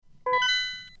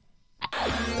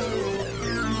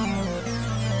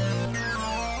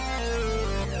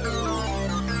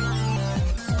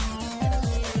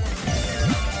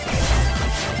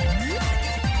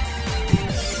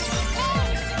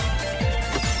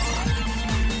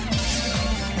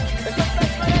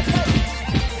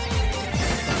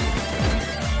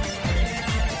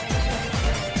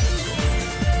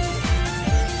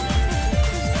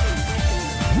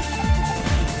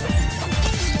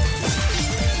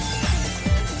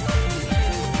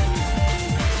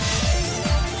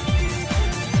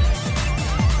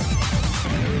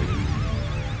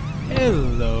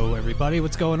everybody.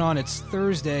 What's going on? It's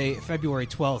Thursday, February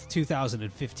 12th,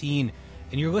 2015,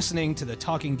 and you're listening to the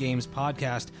Talking Games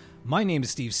podcast. My name is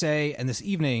Steve Say, and this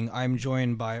evening I'm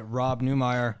joined by Rob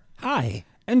Newmeyer. Hi.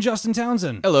 And Justin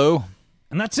Townsend. Hello.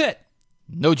 And that's it.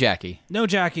 No Jackie. No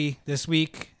Jackie this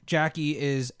week. Jackie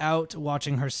is out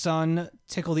watching her son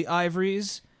tickle the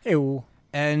ivories. Ew.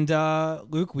 And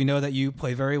Luke, we know that you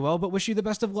play very well, but wish you the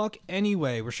best of luck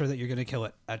anyway. We're sure that you're going to kill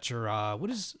it at your what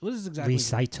is exactly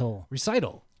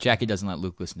Recital. Jackie doesn't let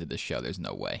Luke listen to this show. There's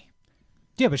no way.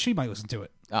 Yeah, but she might listen to it.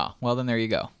 Oh, well, then there you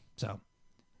go. So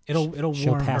it'll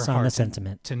She'll warm pass her on heart the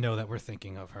sentiment to know that we're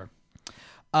thinking of her.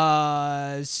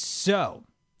 So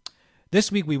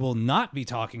this week we will not be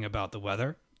talking about the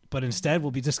weather, but instead we'll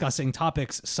be discussing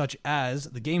topics such as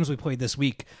the games we played this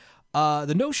week.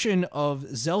 The notion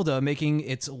of Zelda making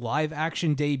its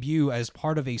live-action debut as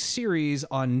part of a series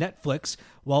on Netflix,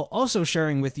 while also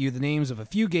sharing with you the names of a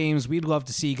few games we'd love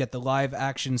to see get the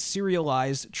live-action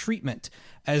serialized treatment,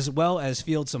 as well as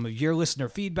field some of your listener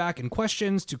feedback and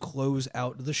questions to close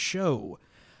out the show.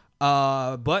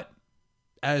 But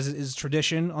as is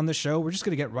tradition on the show, we're just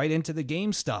going to get right into the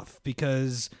game stuff,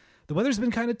 because the weather's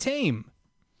been kind of tame.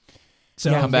 So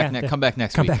yeah, come back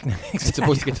next week. It's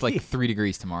supposed to get to like 3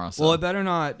 degrees tomorrow. So. Well, it better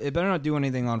not do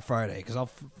anything on Friday, because I'll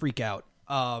freak out.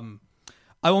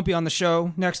 I won't be on the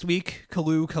show next week.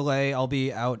 Calais. I'll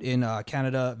be out in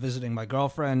Canada visiting my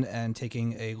girlfriend and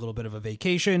taking a little bit of a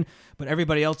vacation. But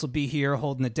everybody else will be here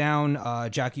holding it down.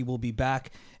 Jackie will be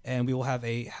back, and we will have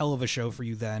a hell of a show for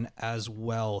you then as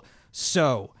well.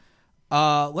 So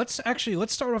let's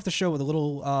start off the show with a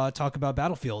little talk about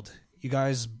Battlefield. You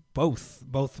guys both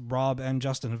Rob and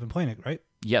Justin have been playing it, right?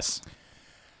 Yes.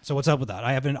 So what's up with that?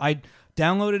 I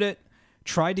downloaded it,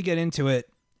 tried to get into it,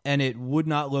 and it would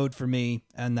not load for me,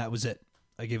 and that was it.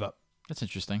 I gave up. That's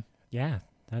interesting. Yeah,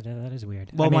 that is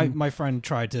weird. Well, my friend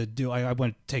tried to do. I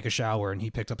went to take a shower, and he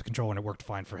picked up the controller, and it worked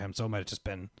fine for him. So it might have just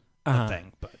been a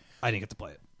thing, but I didn't get to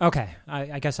play it. Okay,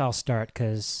 I guess I'll start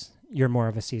because you're more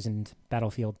of a seasoned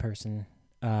Battlefield person.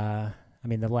 The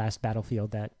last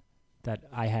Battlefield that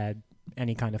I had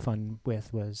any kind of fun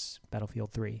with was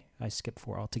Battlefield 3. I skipped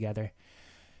 4 altogether.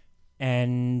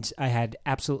 And I had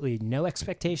absolutely no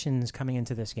expectations coming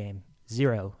into this game.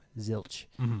 Zero. Zilch.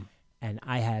 Mm-hmm. And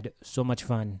I had so much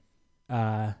fun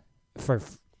for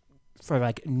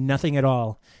like nothing at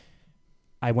all.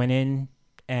 I went in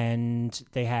and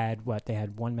they had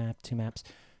one map, 2 maps,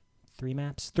 3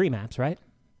 maps? 3 maps, right?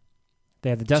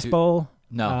 They had the Dust Bowl.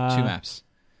 No, 2 maps.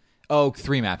 Oh,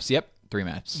 3 maps. Yep, 3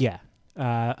 maps. Yeah.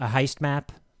 A heist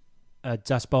map, a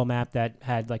Dust Bowl map that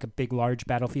had like a big, large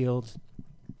battlefield,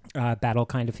 battle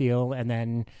kind of feel, and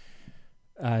then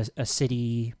a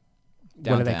city.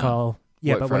 Downtown. What do they call?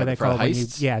 Yeah, but what do they call when you?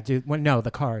 Heists? Yeah,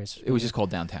 the cars. It was just called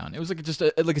Downtown. It was like just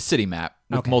a city map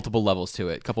with multiple levels to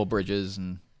it, a couple of bridges,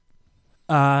 and.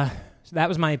 So that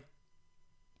was my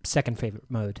second favorite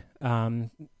mode.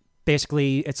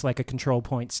 Basically, it's like a control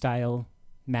point style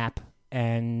map.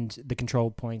 And the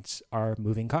control points are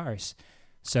moving cars.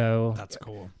 So that's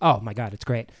cool. Oh my God, it's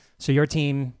great. So your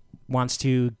team wants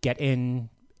to get in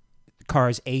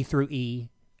cars A through E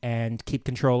and keep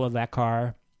control of that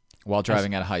car while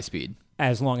driving at a high speed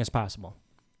as long as possible.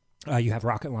 You have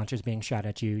rocket launchers being shot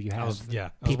at you. You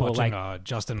have people watching,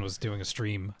 Justin was doing a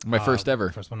stream. My first ever.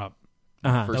 First one up.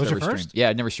 Uh-huh. That was your first? Stream. Yeah,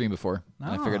 I'd never streamed before. And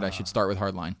I figured I should start with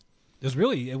Hardline. It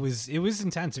was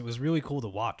intense. It was really cool to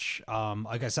watch.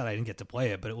 Like I said, I didn't get to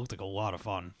play it, but it looked like a lot of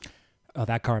fun. Oh,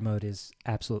 that car mode is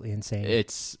absolutely insane.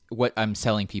 It's what I'm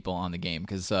selling people on the game,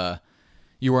 because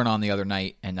you weren't on the other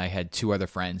night, and I had 2 other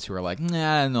friends who were like,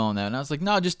 nah, no. And I was like,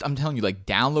 no, I'm telling you, like,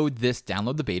 download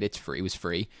the beta. It's free. It was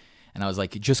free. And I was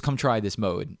like, just come try this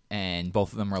mode. And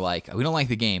both of them were like, we don't like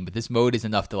the game, but this mode is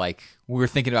enough to, like, we were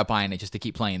thinking about buying it just to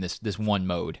keep playing this one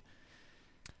mode.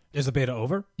 Is the beta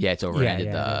over? Yeah, it's over. It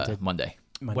ended Monday.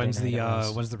 When's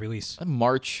the release?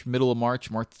 Middle of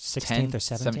March 16th 10th, or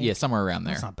 17th? Yeah, somewhere around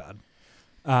there. That's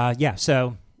not bad.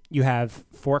 So you have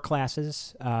 4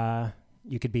 classes.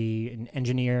 You could be an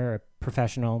engineer, a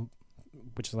professional,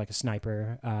 which is like a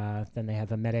sniper. Then they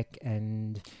have a medic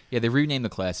and they renamed the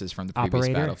classes from the previous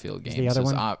operator, Battlefield games. The other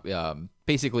one?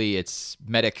 Basically, it's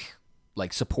medic,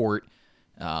 like support,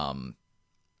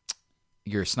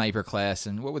 your sniper class,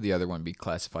 and what would the other one be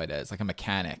classified as? Like a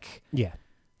mechanic. Yeah.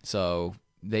 So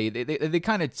they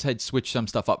kind of had switched some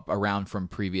stuff up around from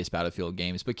previous Battlefield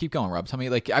games. But keep going, Rob. Tell me,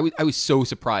 like, I was so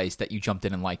surprised that you jumped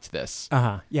in and liked this.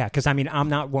 Yeah, because I'm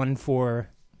not one for,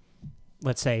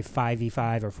 let's say,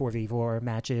 5v5 or 4v4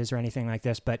 matches or anything like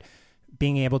this, but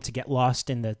being able to get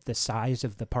lost in the size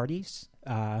of the parties,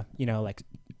 like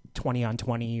 20 on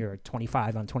 20 or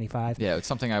 25 on 25. Yeah, it's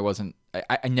something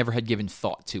I never had given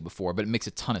thought to before, but it makes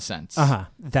a ton of sense.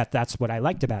 That's what I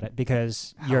liked about it,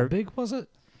 because How big was it?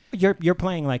 you're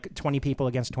playing like 20 people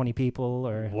against 20 people,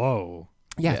 or Whoa.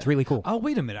 yeah, it's really cool. Oh,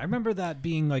 wait a minute. I remember that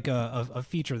being like a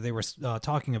feature they were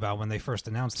talking about when they first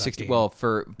announced that 60. game. Well,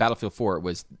 for Battlefield 4, it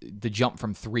was the jump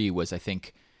from 3 was, I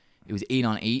think, it was 8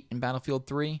 on 8 in Battlefield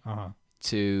 3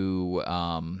 to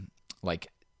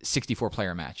like 64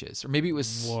 player matches, or maybe it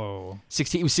was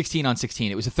 16. It was 16 on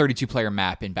 16. It was a 32 player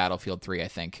map in Battlefield 3, I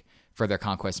think, for their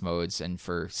conquest modes and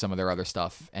for some of their other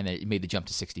stuff, and it made the jump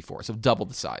to 64, so double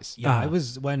the size. Yeah, I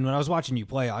was when I was watching you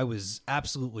play, I was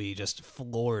absolutely just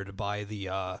floored by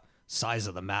the size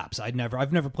of the maps. I've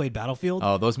never played Battlefield.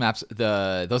 Oh, those maps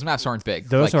aren't big.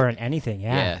 Those aren't anything.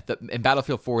 Yeah. In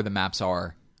Battlefield 4, the maps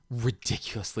are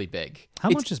ridiculously big. How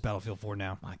much is Battlefield 4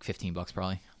 now? Like $15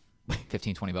 probably.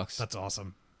 $15-$20. That's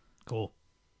awesome. Cool.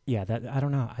 Yeah, that I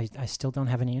don't know. I still don't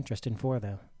have any interest in 4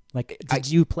 though. Like, did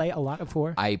you play a lot of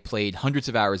 4? I played hundreds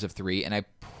of hours of 3, and I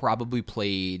probably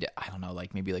played, I don't know,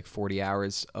 like maybe like 40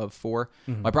 hours of 4.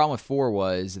 Mm-hmm. My problem with 4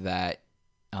 was that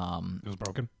It was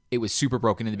broken. it was super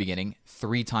broken in the beginning.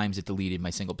 3 times it deleted my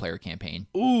single player campaign.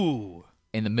 Ooh.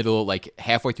 In the middle, like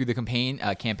halfway through the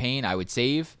campaign, I would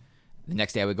save. The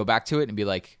next day I would go back to it and be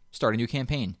like, start a new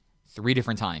campaign. 3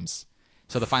 different times.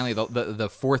 So finally, the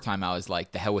 4th time I was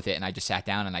like, the hell with it, and I just sat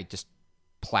down and I just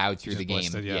plowed through the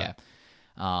game. Listed, yeah.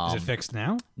 Is it fixed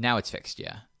now? Now it's fixed,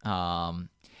 yeah.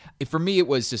 For me, it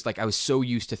was just like I was so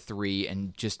used to 3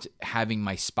 and just having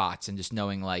my spots and just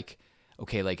knowing like,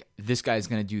 okay, like this guy's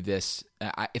going to do this.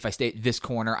 If I stay at this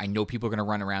corner, I know people are going to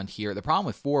run around here. The problem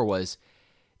with 4 was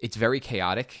it's very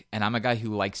chaotic, and I'm a guy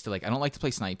who likes to I don't like to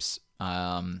play snipes.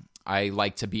 I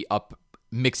like to be up,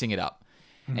 mixing it up.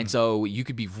 And so you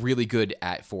could be really good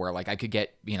at 4. Like I could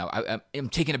get, I'm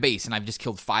taking a base and I've just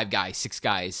killed 5 guys, 6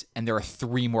 guys, and there are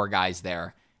 3 more guys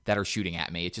there that are shooting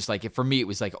at me. It's just like, for me, it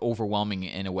was like overwhelming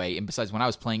in a way. And besides, when I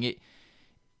was playing it,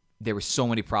 there were so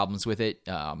many problems with it.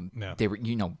 They were,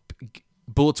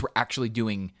 bullets were actually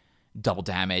doing double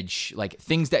damage, like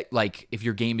things that like if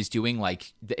your game is doing,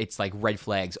 like it's like red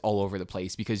flags all over the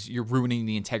place because you're ruining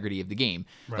the integrity of the game.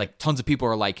 Right. Like tons of people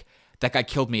are like, that guy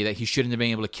killed me, that he shouldn't have been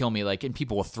able to kill me. Like, and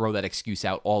people will throw that excuse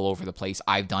out all over the place.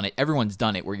 I've done it. Everyone's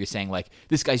done it where you're saying like,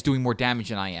 this guy's doing more damage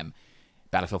than I am.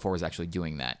 Battlefield 4 was actually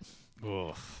doing that.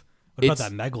 Oof. What about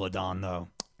that Megalodon though?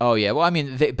 Oh yeah, well I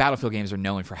mean, Battlefield games are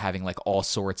known for having like all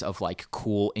sorts of like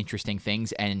cool, interesting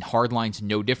things, and Hardline's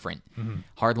no different. Mm-hmm.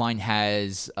 Hardline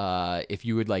has, if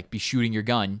you would like be shooting your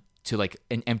gun to like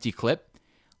an empty clip,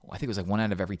 I think it was like 1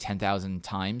 out of every 10,000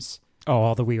 times. Oh,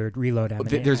 all the weird reload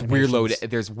There's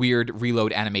weird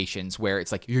reload animations where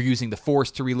it's like you're using the force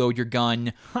to reload your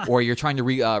gun, or you're trying to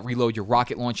reload your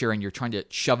rocket launcher and you're trying to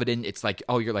shove it in. It's like,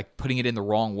 oh, you're like putting it in the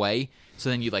wrong way.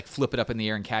 So then you like flip it up in the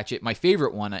air and catch it. My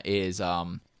favorite one is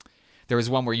there was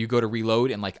one where you go to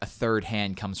reload and like a third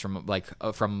hand comes from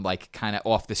kind of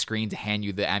off the screen to hand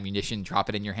you the ammunition, drop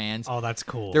it in your hands. Oh, that's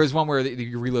cool. There was one where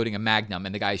you're reloading a Magnum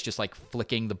and the guy's just like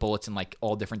flicking the bullets in like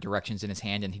all different directions in his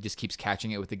hand, and he just keeps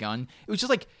catching it with the gun. It was just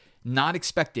like not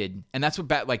expected, and that's what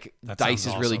DICE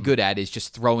is really good at, is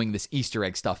just throwing this Easter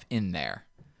egg stuff in there.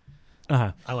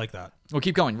 Uh-huh. I like that. Well,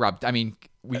 keep going, Rob. I mean,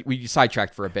 we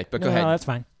sidetracked for a bit, but go ahead. No, that's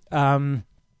fine.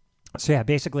 So yeah,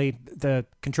 basically the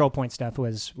control point stuff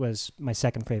was my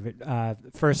second favorite.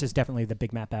 First is definitely the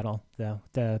big map battle, though.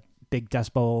 The big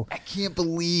Dust Bowl. I can't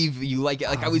believe you like it.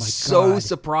 Like, I was my so God.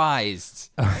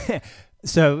 surprised.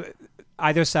 So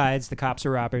either sides, the cops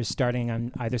or robbers, starting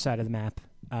on either side of the map.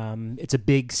 It's a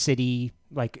big city,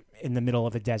 like in the middle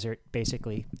of a desert,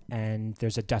 basically, and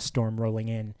there's a dust storm rolling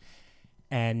in.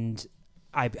 And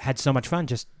I had so much fun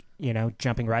just,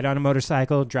 jumping right on a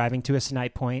motorcycle, driving to a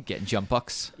snipe point. Getting jump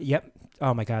bucks. Yep.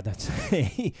 Oh my God, that's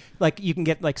like you can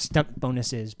get like stunt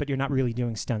bonuses, but you're not really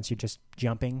doing stunts. You're just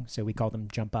jumping. So we call them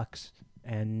jump bucks,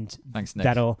 and Thanks, Nick.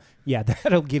 that'll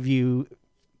give you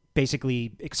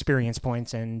basically experience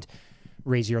points and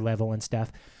raise your level and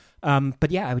stuff.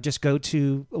 But yeah, I would just go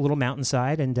to a little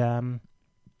mountainside and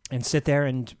sit there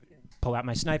and pull out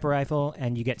my sniper rifle,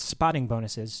 and you get spotting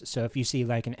bonuses. So if you see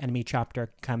like an enemy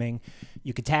chopper coming,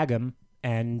 you could tag them,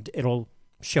 and it'll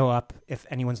show up. If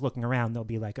anyone's looking around, there'll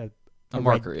be like a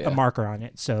marker, a marker on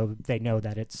it, so they know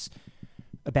that it's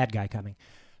a bad guy coming.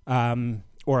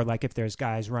 Or like if there's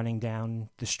guys running down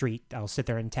the street, I'll sit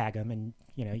there and tag them, and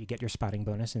you get your spotting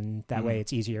bonus, and that way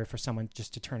it's easier for someone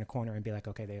just to turn a corner and be like,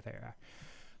 okay, there they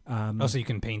are. So you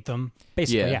can paint them?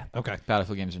 Basically, yeah. Okay.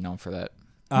 Battlefield games are known for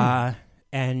that.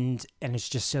 And it's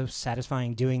just so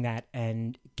satisfying doing that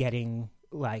and getting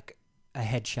like a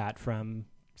headshot from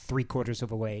 3/4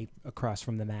 of a way across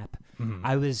from the map.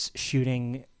 I was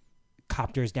shooting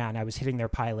copters down. I was hitting their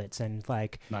pilots, and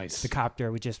like Nice. the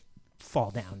copter would just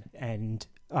fall down, and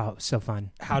oh, so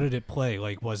fun. How did it play?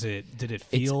 Like, did it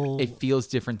feel? It feels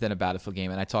different than a Battlefield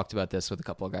game, and I talked about this with a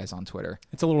couple of guys on Twitter.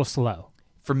 It's a little slow.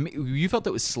 For me, you felt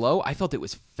it was slow. I felt it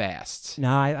was fast.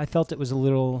 No, I felt it was a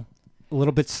little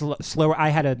bit slower. I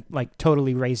had to like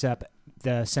totally raise up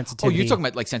the Oh, sensitivity. you're talking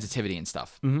about like sensitivity and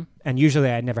stuff. Mhm. And usually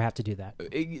I never have to do that.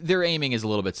 Their aiming is a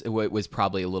little bit. It was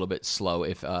probably a little bit slow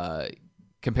if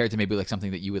compared to maybe like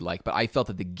something that you would like. But I felt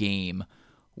that the game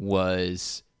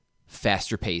was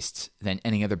faster paced than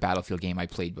any other Battlefield game I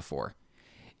played before.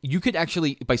 You could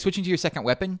actually, by switching to your second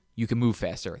weapon, you can move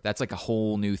faster. That's like a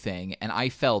whole new thing. And I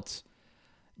felt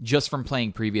just from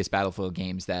playing previous Battlefield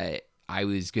games that I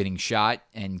was getting shot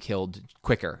and killed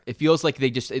quicker. It feels like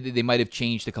they might have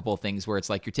changed a couple of things where it's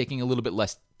like you're taking a little bit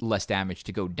less damage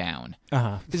to go down.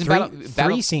 Because in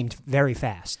Three seemed very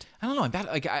fast. I don't know. In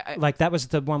Battle, Like that was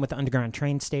the one with the underground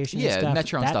train station. yeah, and stuff.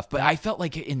 Metro and That- stuff. But that- I felt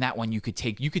like in that one you could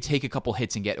take a couple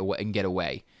hits and get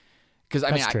away. Because I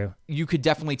mean, That's true. You could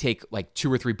definitely take like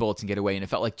 2 or 3 bullets and get away, and it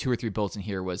felt like 2 or 3 bullets in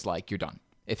here was like you're done.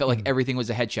 It felt like everything was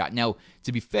a headshot. Now,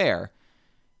 to be fair,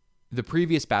 the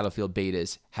previous Battlefield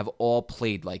betas have all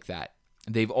played like that.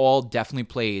 They've all definitely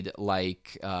played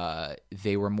like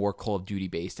they were more Call of Duty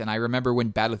based. And I remember when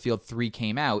Battlefield 3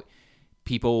 came out,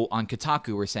 people on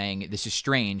Kotaku were saying, this is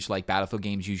strange, like Battlefield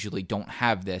games usually don't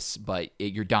have this, but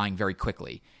you're dying very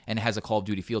quickly. And it has a Call of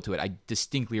Duty feel to it. I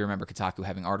distinctly remember Kotaku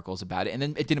having articles about it. And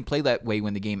then it didn't play that way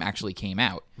when the game actually came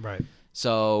out. Right.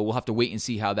 So we'll have to wait and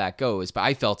see how that goes. But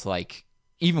I felt like,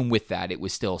 even with that, it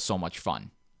was still so much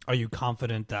fun. Are you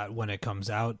confident that when it comes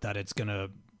out that it's going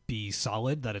to be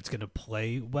solid, that it's going to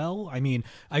play well? I mean,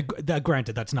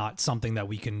 granted, that's not something that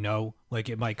we can know. Like,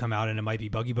 it might come out and it might be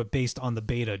buggy, but based on the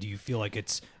beta, do you feel like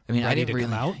it's ready to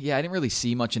come out? Yeah, I didn't really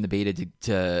see much in the beta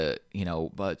to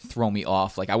but throw me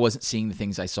off. Like, I wasn't seeing the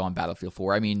things I saw in Battlefield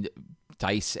 4. I mean,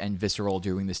 DICE and Visceral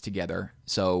doing this together.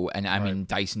 So, and I mean,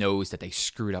 DICE knows that they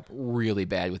screwed up really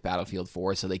bad with Battlefield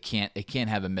 4, so they can't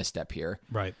have a misstep here.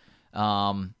 Right.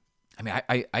 I mean,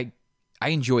 I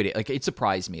enjoyed it. Like, it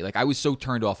surprised me. Like, I was so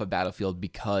turned off of Battlefield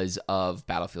because of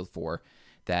Battlefield 4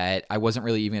 that I wasn't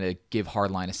really even going to give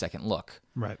Hardline a second look.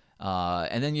 Right.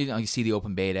 And then you see the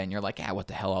open beta and you're like, what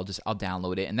the hell? I'll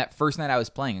download it. And that first night I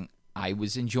was playing, I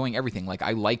was enjoying everything. Like,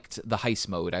 I liked the heist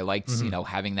mode. I liked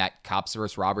having that cops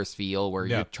versus robbers feel where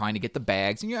you're trying to get the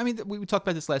bags. And I mean, we talked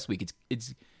about this last week.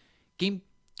 It's game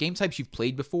types you've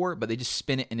played before, but they just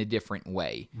spin it in a different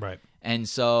way. Right. And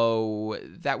so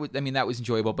that was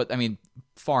enjoyable. But I mean,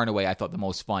 far and away, I thought the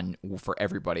most fun for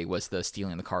everybody was the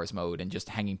stealing the cars mode and just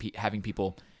having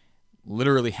people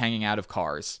literally hanging out of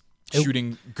cars,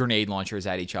 shooting grenade launchers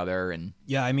at each other. And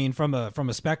yeah, I mean, from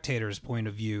a spectator's point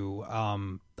of view, I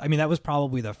mean, that was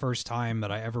probably the first time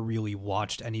that I ever really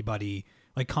watched anybody,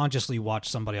 like, consciously watch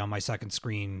somebody on my second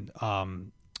screen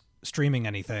streaming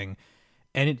anything.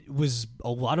 And it was a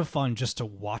lot of fun just to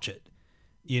watch it,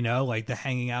 like the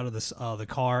hanging out of the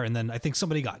car. And then I think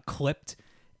somebody got clipped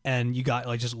and you got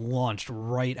like just launched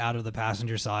right out of the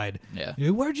passenger side. Yeah.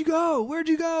 Where'd you go?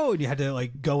 And you had to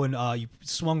like go and you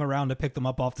swung around to pick them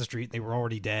up off the street. They were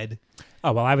already dead.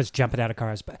 Oh, well, I was jumping out of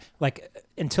cars, but like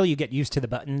until you get used to the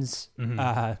buttons,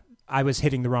 I was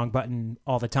hitting the wrong button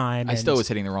all the time. I still was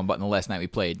hitting the wrong button the last night we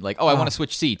played. Like, I want to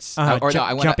switch seats.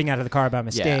 Jumping out of the car by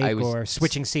mistake, I was or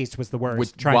switching seats was the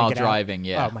worst. while to get driving, out.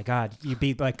 yeah. Oh my God, you'd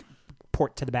be like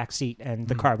port to the back seat, and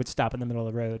the car would stop in the middle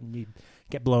of the road, and you'd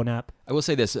get blown up. I will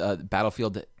say this: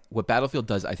 Battlefield. What Battlefield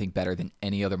does, I think, better than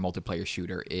any other multiplayer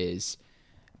shooter is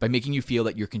by making you feel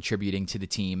that you're contributing to the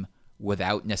team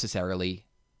without necessarily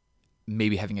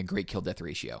maybe having a great kill-death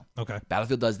ratio. Okay.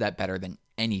 Battlefield does that better than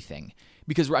anything.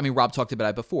 Because, I mean, Rob talked about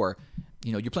it before.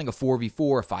 You're playing a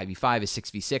 4v4, a 5v5, a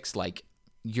 6v6. Like,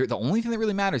 the only thing that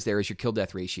really matters there is your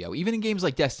kill-death ratio. Even in games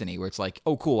like Destiny, where it's like,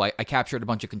 oh, cool, I captured a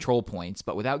bunch of control points,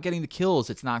 but without getting the kills,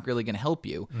 it's not really going to help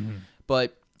you. Mm-hmm.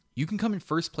 But you can come in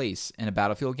first place in a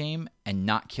Battlefield game and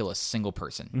not kill a single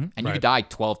person. And you could die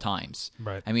 12 times.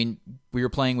 Right. I mean, we were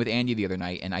playing with Andy the other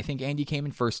night, and I think Andy came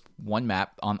in first one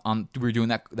map on we were doing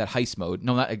that heist mode.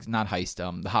 No, not heist,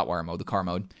 the hotwire mode, the car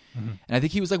mode. Mm-hmm. And I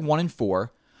think he was like 1 in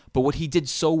 4. But what he did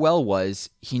so well was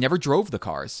he never drove the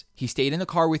cars. He stayed in the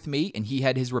car with me, and he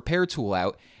had his repair tool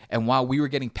out. And while we were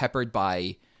getting peppered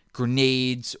by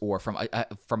grenades or from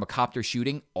a copter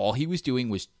shooting, all he was doing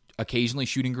was occasionally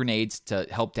shooting grenades to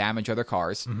help damage other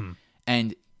cars,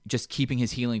 and just keeping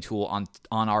his healing tool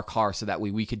on our car so that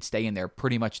we could stay in there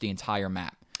pretty much the entire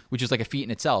map, which is like a feat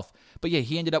in itself. But yeah,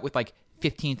 he ended up with like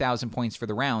 15,000 points for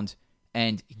the round,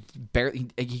 and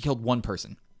he killed one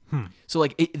person. So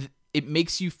like it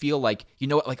makes you feel like, you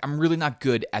know what, like I'm really not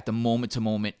good at the moment to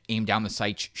moment aim down the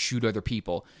sights, shoot other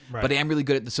people, but I am really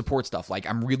good at the support stuff. Like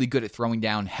I'm really good at throwing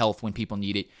down health when people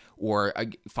need it, or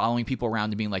following people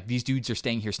around and being like, these dudes are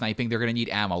staying here sniping, they're going to need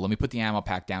ammo. Let me put the ammo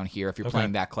pack down here if you're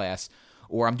playing that class.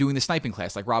 Or I'm doing the sniping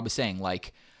class, like Rob was saying,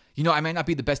 like, you know, I might not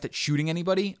be the best at shooting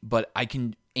anybody, but I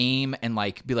can aim and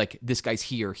like be like, this guy's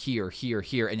here, here, here,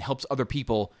 here, and it helps other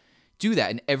people do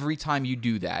that. And every time you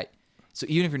do that, so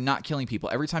even if you're not killing people,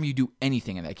 every time you do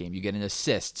anything in that game, you get an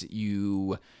assist,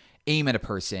 you aim at a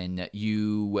person,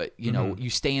 you know, you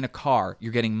stay in a car,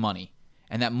 you're getting money.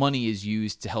 And that money is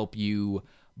used to help you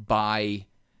buy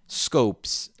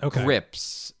scopes,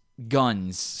 grips,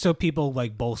 guns. So people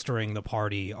like bolstering the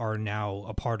party are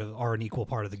now are an equal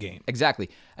part of the game. Exactly.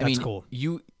 That's cool.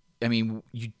 You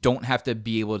don't have to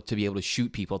be able to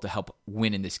shoot people to help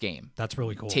win in this game. That's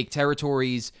really cool. Take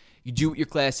territories. You do what your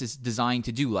class is designed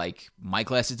to do. Like my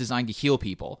class is designed to heal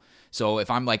people. So if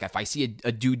I see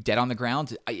a dude dead on the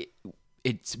ground,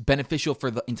 it's beneficial for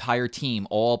the entire team,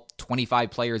 all 25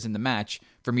 players in the match,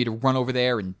 for me to run over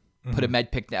there and put a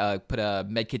med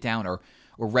kit down or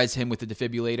res him with the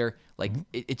defibrillator. Like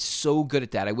it's so good at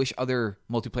that. I wish other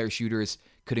multiplayer shooters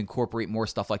could incorporate more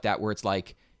stuff like that, where it's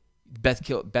like best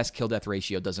kill death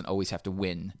ratio doesn't always have to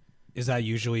win. Is that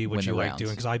usually what you like rounds.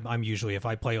 doing? Because I'm usually, if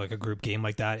I play like a group game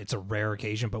like that, it's a rare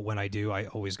occasion, but when I do, I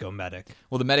always go medic.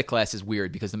 Well, the medic class is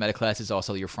weird because the medic class is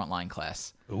also your frontline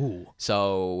class. Ooh.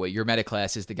 So your medic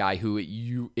class is the guy who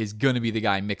is going to be the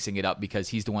guy mixing it up, because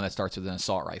he's the one that starts with an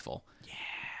assault rifle. Yeah.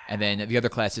 And then the other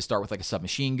classes start with like a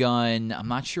submachine gun. I'm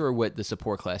not sure what the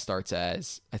support class starts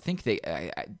as. I think the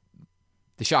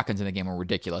shotguns in the game were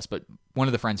ridiculous, but one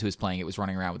of the friends who was playing it was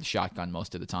running around with a shotgun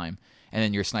most of the time. And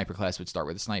then your sniper class would start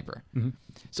with a sniper. Mm-hmm.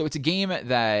 So it's a game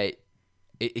that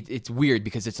it's weird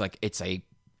because it's a,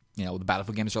 you know, the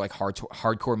Battlefield games are like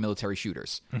hardcore military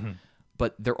shooters. Mm-hmm.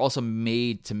 But they're also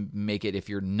made to make it, if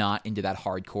you're not into that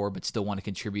hardcore but still want to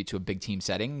contribute to a big team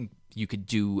setting, you could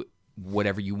do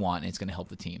whatever you want and it's going to help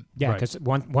the team. Yeah, because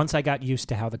once I got used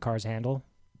to how the cars handle,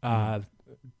 by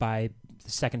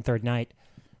the second, third night,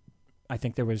 I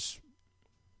think there was,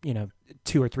 you know,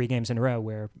 2 or 3 games in a row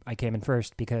where I came in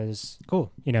first because,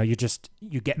 you know, you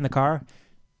get in the car,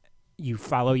 you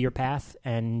follow your path,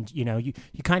 and, you know, you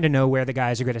kind of know where the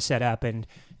guys are going to set up and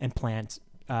plant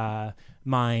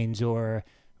mines or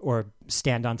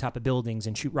stand on top of buildings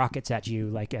and shoot rockets at you,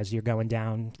 like as you're going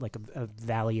down like a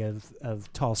valley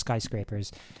of tall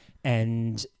skyscrapers.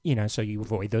 And, you know, so you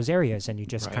avoid those areas and you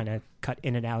just kind of cut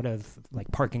in and out of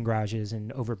like parking garages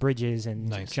and over bridges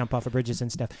and jump off of bridges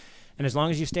and stuff. And as long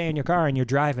as you stay in your car and you're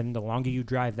driving, the longer you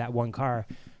drive that one car,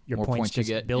 your more points just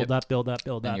get. build up.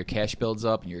 And your cash builds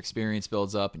up and your experience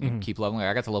builds up and you keep leveling.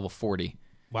 I got to level 40.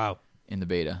 Wow. In the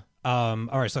beta. All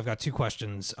right, so I've got 2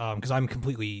 questions because I'm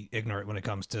completely ignorant when it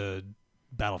comes to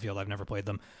Battlefield. I've never played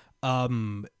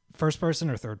them. First person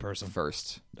or third person?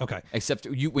 First. Okay. Except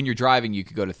when you're driving, you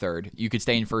could go to third. You could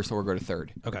stay in first or go to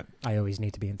third. Okay. I always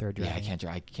need to be in third driving. Yeah,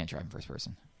 I can't drive in first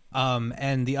person.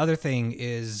 And the other thing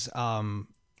is, I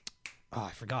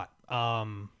forgot.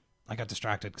 I got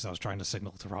distracted because I was trying to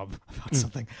signal to Rob about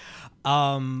something.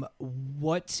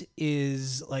 What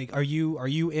is like? Are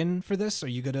you in for this? Are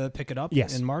you gonna pick it up?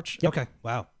 Yes. In March. Yep. Okay.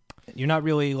 Wow. You're not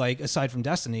really like, aside from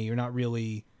Destiny, you're not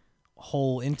really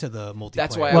whole into the multiplayer.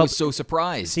 That's why I was so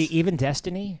surprised. See, even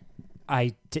Destiny,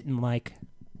 I didn't like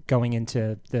going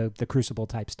into the Crucible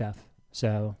type stuff.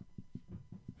 So,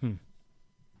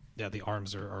 yeah, the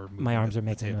arms are moving. My arms are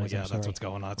making noise. noise. Yeah, that's what's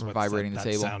going on. That's what vibrating the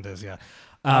table. Sound is. Yeah.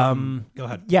 Go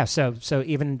ahead. Yeah. So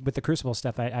even with the Crucible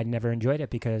stuff, I never enjoyed it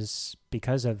because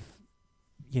of,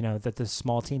 you know, the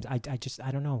small teams. I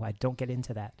don't know. I don't get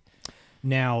into that.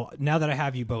 Now that I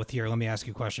have you both here, let me ask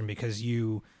you a question, because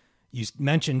you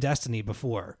mentioned Destiny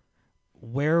before.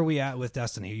 Where are we at with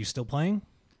Destiny? Are you still playing?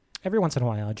 Every once in a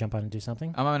while, I'll jump on and do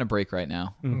something. I'm on a break right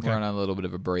now. Okay. We're on a little bit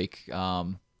of a break.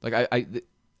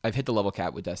 I've hit the level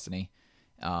cap with Destiny.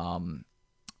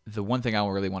 The one thing I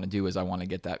really want to do is I want to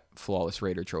get that Flawless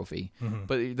Raider trophy. Mm-hmm.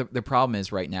 But the problem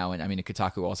is right now, and I mean,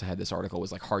 Kotaku also had this article,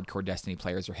 was like hardcore Destiny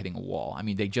players are hitting a wall. I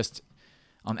mean, they just,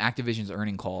 on Activision's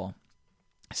earning call,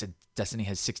 I said Destiny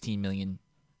has 16 million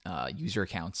user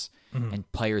accounts,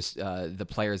 and players, the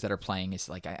players that are playing is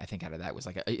like, I think out of that was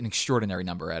like an extraordinary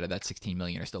number out of that 16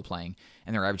 million are still playing,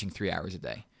 and they're averaging 3 hours a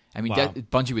day. I mean, wow.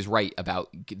 Bungie was right about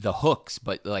the hooks,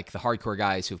 but like the hardcore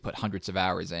guys who've put hundreds of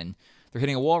hours in, they're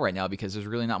hitting a wall right now because there's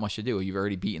really not much to do. You've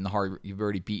already beaten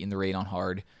the raid on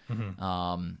hard.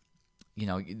 Mm-hmm. You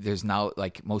know, there's now,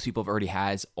 like, most people have already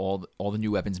has all the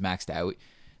new weapons maxed out.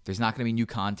 There's not going to be new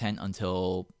content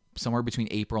until somewhere between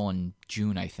April and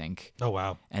June, I think. Oh,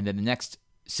 wow. And then the next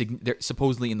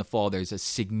supposedly in the fall there's a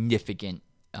significant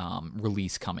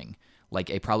release coming,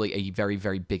 like probably a very,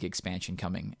 very big expansion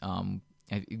coming.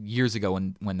 Years ago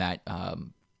when that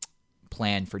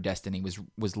plan for Destiny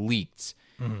was leaked,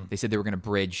 they said they were going to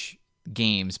bridge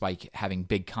games by having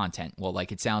big content. Well,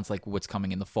 like, it sounds like what's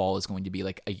coming in the fall is going to be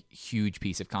like a huge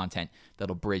piece of content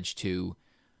that'll bridge to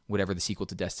whatever the sequel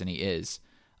to Destiny is.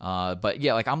 But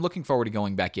yeah, like, I'm looking forward to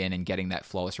going back in and getting that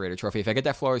Flawless Raider trophy. If I get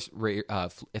that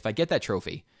if I get that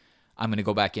trophy, I'm going to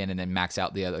go back in and then max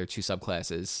out the other 2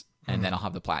 subclasses, and then I'll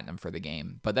have the platinum for the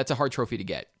game. But that's a hard trophy to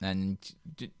get, and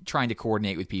trying to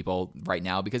coordinate with people right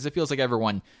now, because it feels like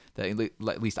everyone that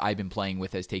at least I've been playing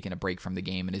with has taken a break from the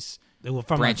game and is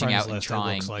branching out and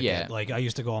trying. Like I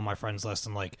used to go on my friends list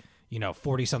and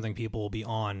 40 something people will be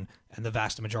on, and the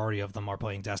vast majority of them are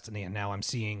playing Destiny. And now I'm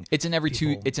seeing it's an every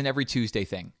Tuesday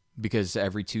thing, because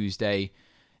every Tuesday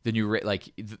the new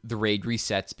the raid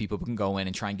resets. People can go in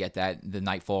and try and get that. The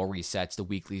Nightfall resets, the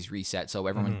weeklies reset, so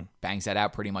everyone bangs that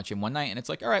out pretty much in one night. And it's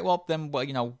like, all right, well then,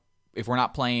 if we're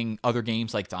not playing other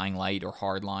games like Dying Light or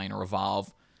Hardline or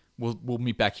Evolve, we'll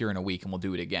meet back here in a week and we'll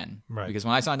do it again. Right. Because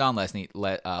when I signed on last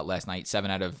night, 7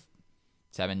 out of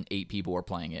 8 people were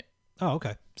playing it. Oh,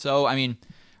 okay. So I mean,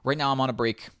 right now I'm on a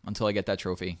break until I get that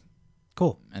trophy.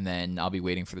 Cool. And then I'll be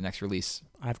waiting for the next release.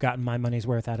 I've gotten my money's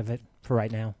worth out of it for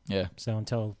right now. Yeah. So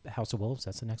until House of Wolves,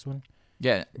 that's the next one.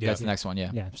 Yeah, that's the next one.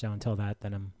 Yeah. Yeah. So until that,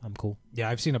 then I'm cool. Yeah,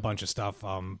 I've seen a bunch of stuff.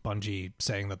 Bungie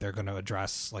saying that they're going to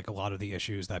address a lot of the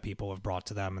issues that people have brought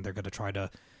to them, and they're going to try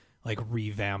to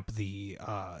revamp the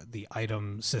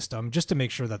item system just to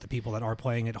make sure that the people that are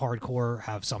playing it hardcore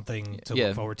have something to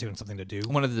look forward to and something to do.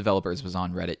 One of the developers was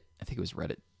on Reddit. I think it was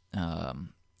Reddit.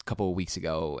 A couple of weeks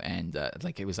ago, and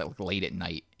it was late at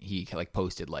night. He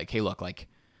posted hey, look,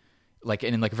 and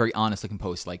in a very honest looking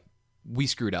post, we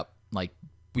screwed up.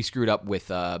 We screwed up with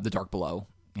the Dark Below.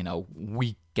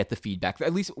 We get the feedback.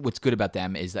 At least what's good about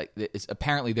them is that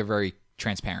apparently they're very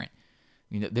transparent.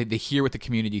 They hear what the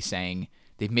community's saying.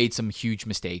 They've made some huge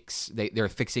mistakes. They're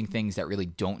fixing things that really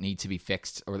don't need to be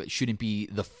fixed, or that shouldn't be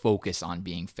the focus on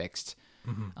being fixed.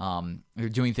 They're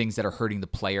doing things that are hurting the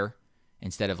player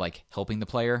instead of helping the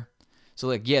player. So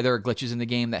there are glitches in the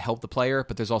game that help the player,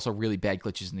 but there's also really bad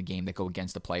glitches in the game that go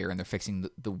against the player, and they're fixing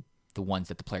the ones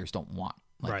that the players don't want.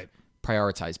 Right.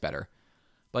 Prioritize better.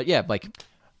 But yeah,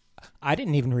 I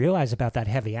didn't even realize about that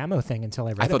heavy ammo thing until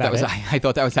I read about it. I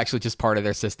thought that was actually just part of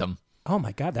their system. Oh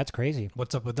my God, that's crazy.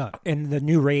 What's up with that? In the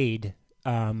new raid,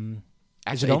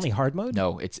 is it only hard mode?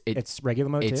 No, it's regular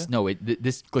mode too? No,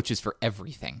 this glitches for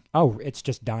everything. Oh, it's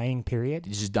just dying period?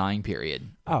 It's just dying period.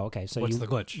 Oh, okay. So what's the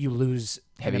glitch? You lose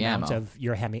heavy an amount ammo of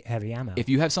your heavy ammo. If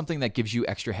you have something that gives you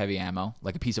extra heavy ammo,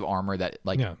 like a piece of armor that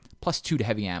 +2 to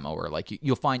heavy ammo, or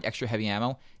you'll find extra heavy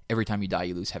ammo, every time you die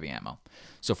you lose heavy ammo.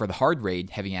 So for the hard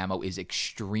raid, heavy ammo is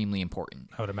extremely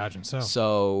important. I would imagine so.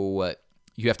 So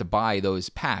you have to buy those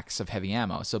packs of heavy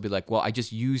ammo. So it'll be well, I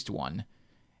just used one,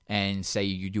 and say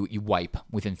you wipe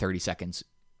within 30 seconds,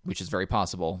 which is very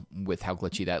possible with how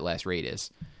glitchy that last raid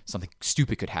is. Something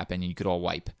stupid could happen and you could all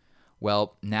wipe.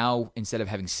 Well, now instead of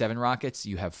having 7 rockets,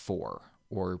 you have 4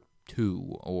 or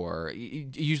 2, or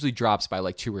it usually drops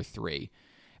by 2 or 3.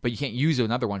 But you can't use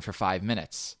another one for 5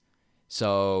 minutes.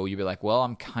 So you'd be well,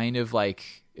 I'm kind of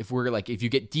if you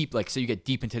get deep, say you get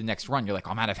deep into the next run, you're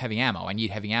I'm out of heavy ammo. I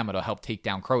need heavy ammo to help take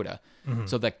down Crota. Mm-hmm.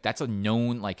 So that's a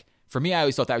known, for me, I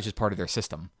always thought that was just part of their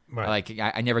system. Right.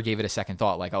 I never gave it a second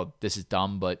thought, oh, this is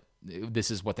dumb, but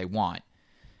this is what they want.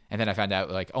 And then I found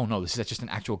out, oh no, this is just an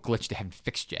actual glitch they haven't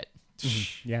fixed yet.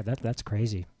 Mm-hmm. Yeah, that's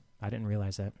crazy. I didn't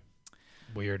realize that.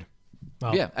 Weird.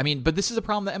 Well, yeah, I mean, but this is a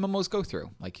problem that MMOs go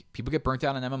through. People get burnt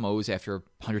out on MMOs after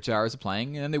hundreds of hours of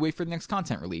playing, and then they wait for the next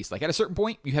content release. At a certain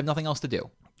point, you have nothing else to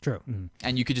do. True. Mm-hmm.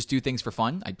 And you could just do things for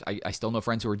fun. I still know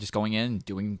friends who are just going in and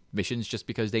doing missions just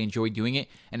because they enjoy doing it,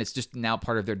 and it's just now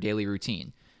part of their daily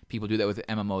routine. People do that with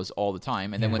MMOs all the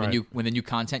time, and then when the new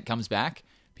content comes back,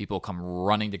 people come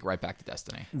running right back to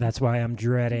Destiny. That's why I'm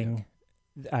dreading.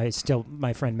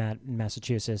 My friend Matt in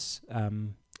Massachusetts,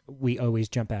 we always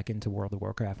jump back into World of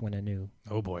Warcraft when a new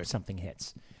something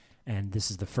hits, and this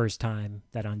is the first time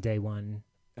that on day one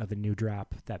of a new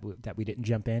drop that we didn't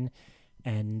jump in.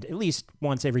 And at least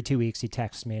once every 2 weeks, he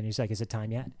texts me and he's like, "Is it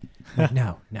time yet?"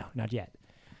 No, not yet.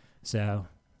 So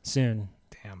soon.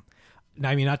 Damn.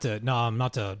 I mean, not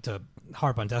to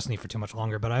harp on Destiny for too much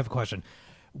longer, but I have a question.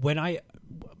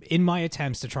 In my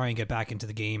attempts to try and get back into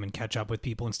the game and catch up with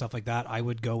people and stuff like that, I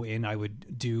would go in, I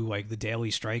would do the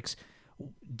daily strikes.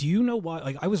 Do you know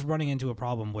why? I was running into a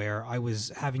problem where I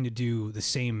was having to do the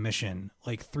same mission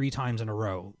 3 times in a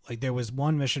row. There was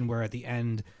one mission where at the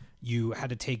end you had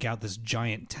to take out this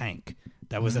giant tank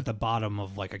that was at the bottom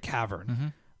of like a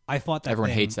cavern. I fought that Everyone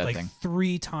thing hates that like thing.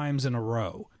 3 times in a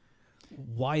row.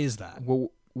 Why is that?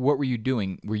 Well, what were you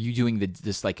doing? Were you doing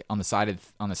this like on the side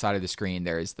of the screen?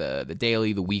 There's the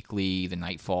daily, the weekly, the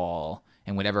nightfall,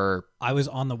 and whatever. I was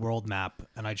on the world map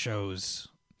and I chose.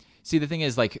 See, the thing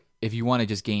is, like, if you want to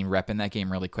just gain rep in that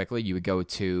game really quickly, you would go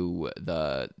to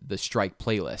the strike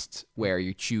playlist where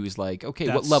you choose like, okay,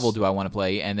 what level do I want to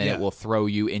play, and then it will throw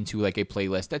you into like a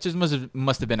playlist. That just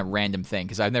must have been a random thing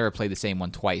because I've never played the same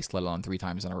one twice, let alone 3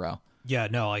 times in a row. Yeah,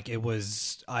 no, like it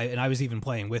was. I was even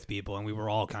playing with people, and we were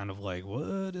all kind of like,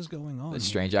 "What is going on?" It's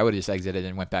strange. I would have just exited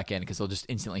and went back in because they'll just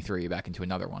instantly throw you back into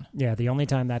another one. Yeah, the only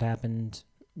time that happened,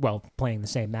 well, playing the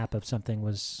same map of something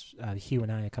was Hugh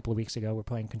and I a couple of weeks ago. We're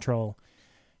playing Control,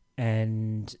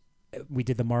 and we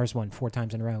did the Mars one 4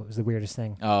 times in a row. It was the weirdest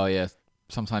thing. Oh yeah,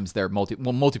 sometimes they're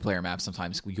multiplayer maps.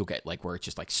 Sometimes you'll get like where it's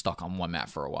just like stuck on one map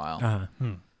for a while.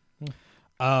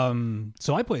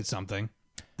 So I played something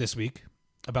this week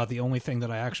about the only thing that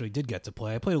I actually did get to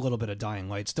play. I played a little bit of Dying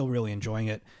Light, still really enjoying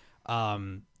it.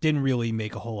 Didn't really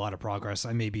make a whole lot of progress.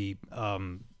 I maybe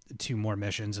 2 more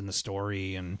missions in the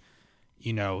story, and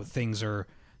things are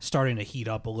starting to heat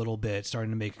up a little bit,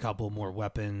 starting to make a couple more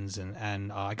weapons,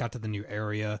 and I got to the new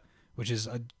area, which is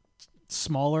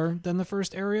smaller than the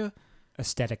first area.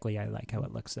 Aesthetically, I like how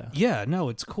it looks, though. Yeah, no,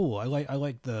 it's cool. I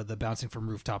like the bouncing from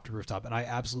rooftop to rooftop, and I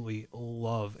absolutely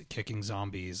love kicking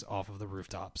zombies off of the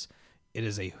rooftops. It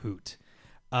is a hoot.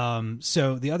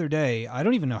 So the other day, I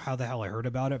don't even know how the hell I heard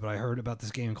about it, but I heard about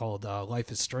this game called Life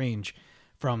is Strange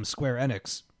from Square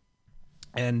Enix.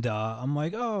 And I'm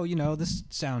like, oh, this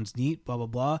sounds neat, blah, blah,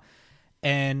 blah.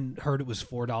 And heard it was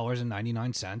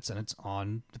 $4.99, and it's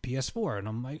on the PS4. And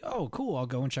I'm like, oh, cool, I'll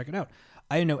go and check it out.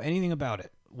 I didn't know anything about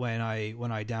it when I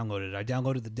downloaded it. I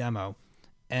downloaded the demo,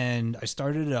 and I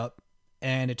started it up,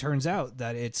 and it turns out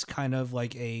that it's kind of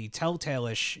like a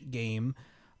Telltale-ish game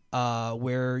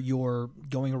where you're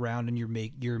going around and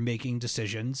you're making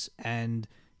decisions, and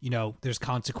there's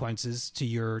consequences to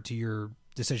your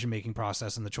decision-making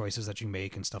process and the choices that you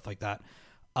make and stuff like that.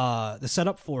 The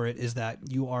setup for it is that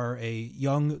you are a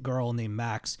young girl named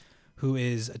Max who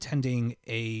is attending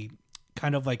a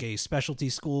kind of like a specialty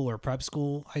school or prep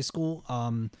school, high school,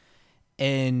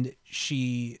 and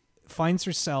she finds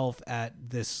herself at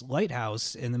this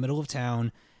lighthouse in the middle of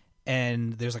town,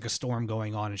 and there's like a storm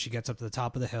going on, and she gets up to the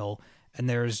top of the hill, and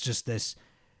there's just this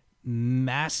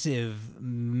massive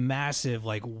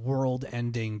like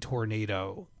world-ending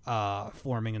tornado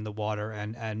forming in the water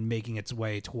and making its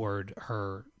way toward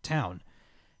her town.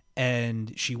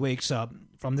 And she wakes up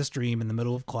from this dream in the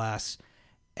middle of class,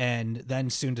 and then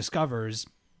soon discovers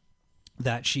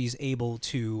that she's able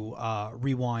to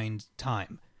rewind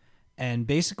time. And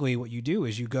basically what you do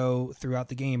is you go throughout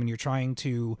the game and you're trying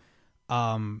to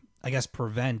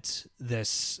prevent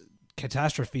this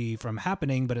catastrophe from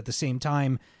happening, but at the same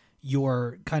time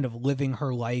you're kind of living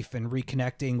her life and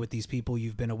reconnecting with these people.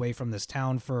 You've been away from this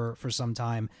town for some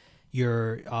time.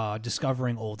 You're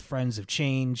discovering old friends have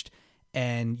changed,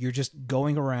 and you're just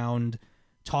going around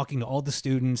talking to all the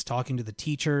students, talking to the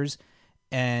teachers,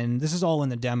 and this is all in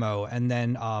the demo. And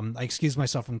then I excused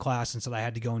myself from class and said I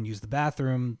had to go and use the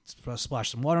bathroom, splash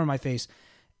some water on my face,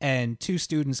 and 2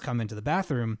 students come into the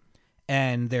bathroom,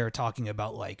 and they're talking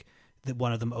about like that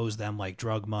one of them owes them like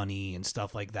drug money and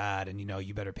stuff like that, and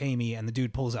you better pay me. And the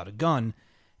dude pulls out a gun,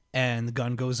 and the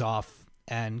gun goes off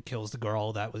and kills the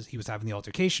girl that he was having the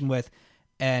altercation with.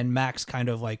 And Max kind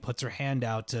of like puts her hand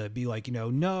out to be like,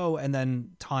 no, and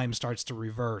then time starts to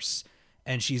reverse,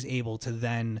 and she's able to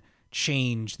then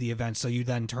change the event. So you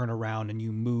then turn around and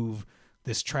you move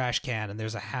this trash can, and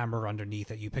there's a hammer underneath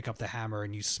it. You pick up the hammer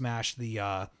and you smash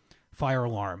the fire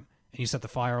alarm, and you set the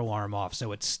fire alarm off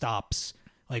so it stops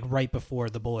like right before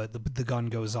the gun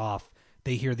goes off.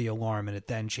 They hear the alarm, and it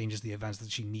then changes the events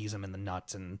that she knees him in the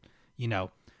nuts, and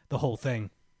the whole thing.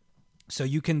 So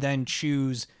you can then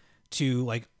choose to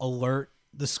like alert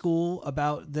the school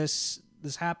about this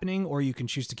happening, or you can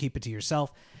choose to keep it to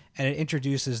yourself. And it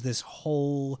introduces this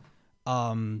whole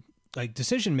like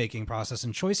decision making process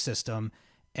and choice system.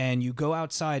 And you go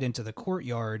outside into the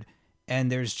courtyard,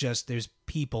 and there's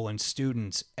people and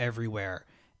students everywhere,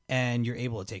 and you're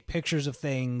able to take pictures of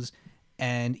things.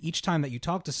 And each time that you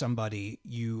talk to somebody,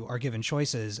 you are given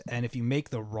choices, and if you make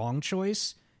the wrong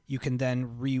choice, you can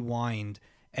then rewind,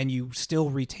 and you still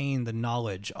retain the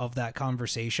knowledge of that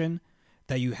conversation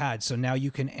that you had. So now you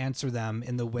can answer them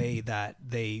in the way that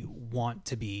they want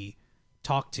to be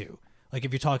talked to. Like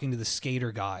if you're talking to the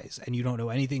skater guys and you don't know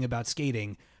anything about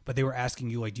skating, but they were asking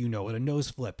you like, do you know what a nose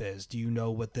flip is? Do you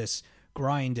know what this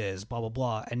grind is? Blah, blah,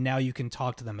 blah. And now you can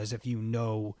talk to them as if you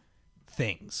know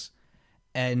things.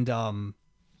 And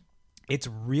It's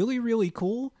really, really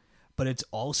cool, but it's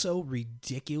also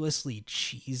ridiculously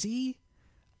cheesy.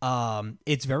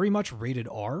 It's very much rated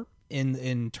R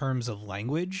in terms of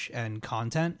language and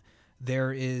content.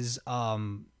 There is a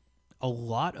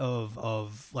lot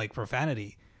of like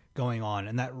profanity going on,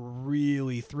 and that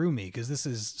really threw me because this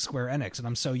is Square Enix, and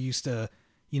I'm so used to,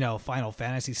 you know, Final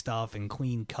Fantasy stuff and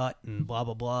clean cut and blah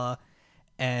blah blah.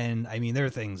 And I mean, there are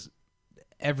things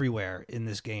everywhere in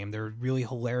this game. There are really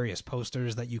hilarious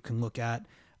posters that you can look at.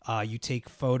 You take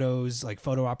photos, like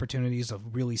photo opportunities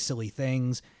of really silly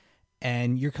things,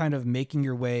 and you're kind of making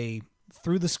your way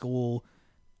through the school,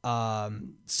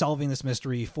 solving this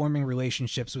mystery, forming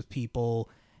relationships with people.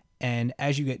 And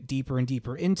as you get deeper and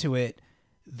deeper into it,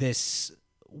 this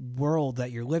world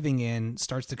that you're living in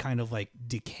starts to kind of like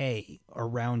decay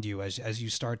around you as you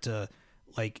start to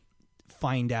like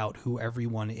find out who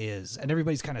everyone is, and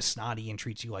everybody's kind of snotty and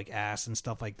treats you like ass and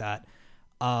stuff like that.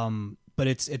 But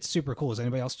it's super cool. Has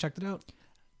anybody else checked it out?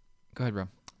 Go ahead, bro.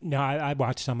 No, I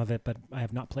watched some of it, but I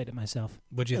have not played it myself.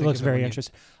 What do you It think? looks of very when you-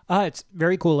 interesting. It's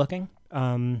very cool looking.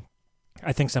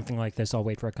 I think something like this, I'll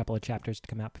wait for a couple of chapters to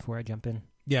come out before I jump in.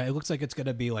 Yeah, it looks like it's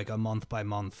gonna be like a month by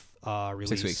month release.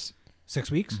 6 weeks.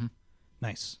 6 weeks.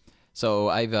 Nice. So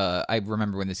I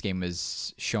remember when this game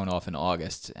was shown off in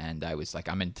August, and I was like,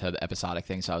 I'm into the episodic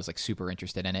thing, so I was like super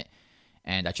interested in it.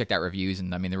 And I checked out reviews,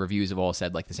 and I mean, the reviews have all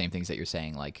said like the same things that you're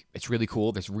saying. Like, it's really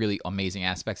cool. There's really amazing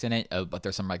aspects in it, but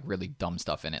there's some like really dumb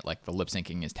stuff in it. Like the lip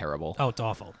syncing is terrible. Oh, it's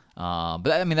awful.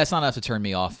 But I mean, that's not enough to turn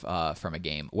me off from a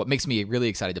game. What makes me really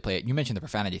excited to play it? You mentioned the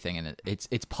profanity thing, and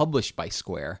it's published by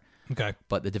Square, Okay.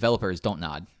 but the developers Don't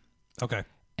Nod, Okay.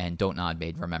 and Don't Nod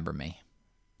made Remember Me.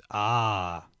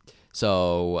 Ah.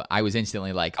 So I was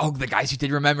instantly like, oh, the guys who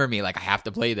did Remember Me, like I have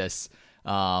to play this.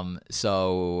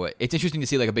 So it's interesting to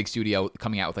see like a big studio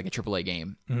coming out with like a AAA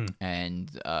game and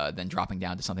then dropping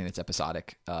down to something that's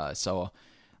episodic. So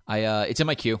it's in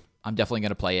my queue. I'm definitely going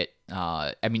to play it.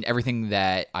 I mean, everything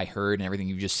that I heard and everything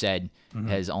you just said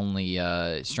has only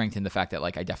strengthened the fact that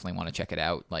like I definitely want to check it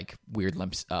out. Like weird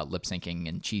lip syncing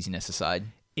and cheesiness aside.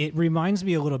 It reminds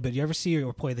me a little bit. You ever see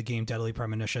or play the game Deadly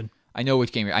Premonition? I know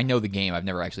which game. I know the game. I've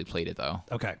never actually played it though.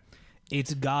 Okay.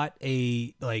 It's got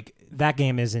a like That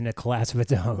game is in a class of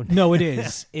its own. no, it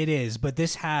is. It is, but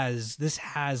this has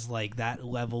like that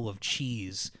level of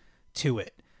cheese to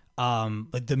it.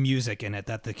 Like the music in it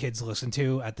that the kids listen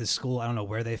to at this school. I don't know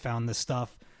where they found this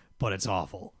stuff, but it's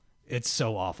awful. It's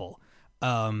so awful.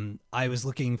 I was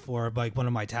looking for like one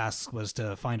of my tasks was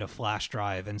to find a flash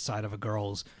drive inside of a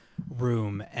girl's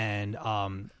room, and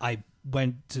I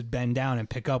went to bend down and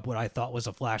pick up what I thought was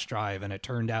a flash drive, and it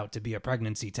turned out to be a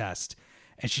pregnancy test.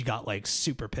 And she got like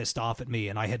super pissed off at me,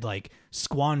 and I had like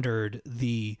squandered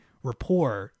the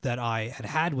rapport that I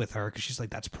had with her because she's like,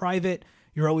 that's private.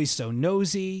 You're always so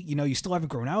nosy. You know, you still haven't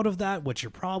grown out of that. What's your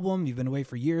problem? You've been away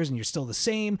for years and you're still the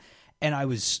same. And I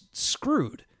was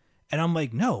screwed. And I'm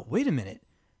like, no, wait a minute.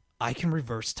 I can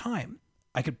reverse time.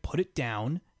 I could put it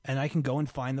down and I can go and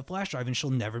find the flash drive and she'll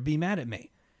never be mad at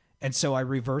me. And so I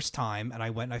reversed time and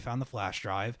I went and I found the flash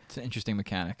drive. It's an interesting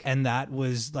mechanic. And that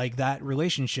was like that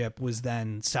relationship was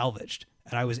then salvaged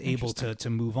and I was able to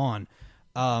move on.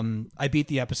 I beat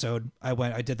the episode.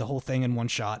 I did the whole thing in one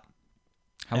shot.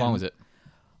 How long was it?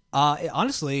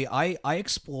 Honestly, I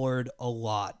explored a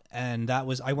lot, and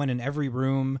I went in every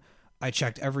room. I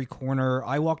checked every corner.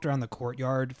 I walked around the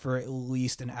courtyard for at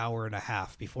least an hour and a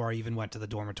half before I even went to the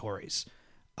dormitories.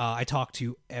 I talked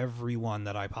to everyone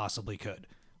that I possibly could.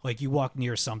 Like you walk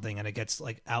near something and it gets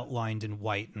like outlined in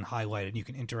white and highlighted. You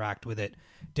can interact with it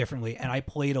differently. And I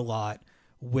played a lot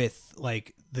with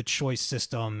like the choice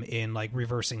system in like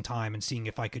reversing time and seeing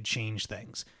if I could change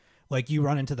things. Like you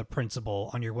run into the principal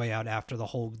on your way out after the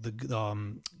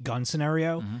gun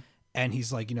scenario, and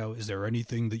he's like, you know, is there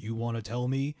anything that you want to tell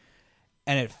me?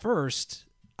 And at first,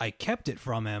 I kept it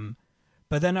from him,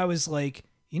 but then I was like,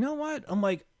 you know what? I'm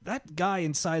like, that guy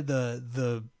inside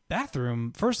the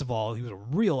bathroom, first of all, he was a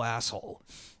real asshole,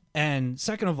 and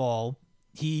second of all,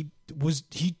 he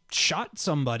shot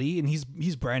somebody, and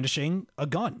he's brandishing a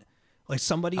gun, like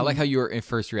somebody. I like how your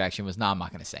first reaction was, "Nah, I'm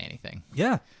not going to say anything."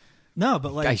 Yeah. No,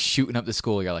 but like Guy shooting up the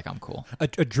school, you're like, I'm cool. A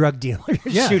drug dealer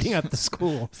Yeah. shooting up the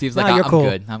school. Steve's Nah, like, you're I'm cool.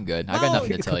 good. I'm good. I got No, nothing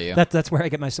to you're tell you. That's where I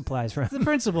get my supplies from. the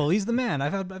principal, he's the man.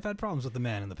 I've had problems with the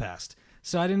man in the past,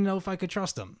 so I didn't know if I could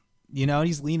trust him. You know,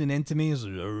 he's leaning into me. He's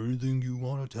like, "Is there anything you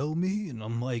want to tell me?" And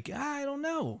I'm like, I don't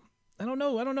know.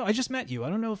 I just met you. I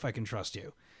don't know if I can trust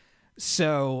you.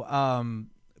 So,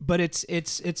 but it's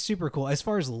super cool. As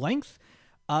far as length,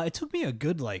 it took me a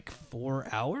good like 4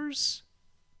 hours.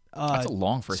 That's a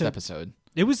long first so- episode.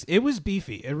 It was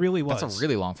beefy. It really was. That's a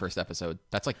really long first episode.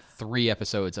 That's like 3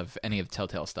 episodes of any of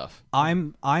Telltale stuff.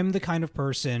 I'm the kind of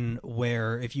person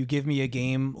where if you give me a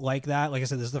game like that, like I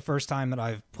said, this is the first time that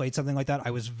I've played something like that.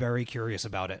 I was very curious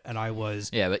about it, and I was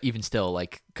Yeah, but even still,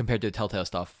 like compared to the Telltale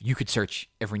stuff, you could search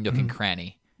every nook and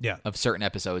cranny yeah. of certain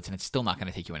episodes, and it's still not going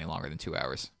to take you any longer than 2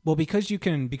 hours. Well, because you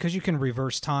can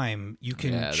reverse time, you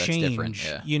can Yeah, that's change. different,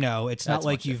 yeah. You know, it's That's not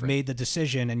like much you've different. made the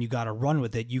decision and you got to run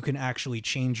with it. You can actually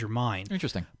change your mind.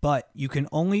 Interesting. But you can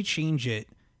only change it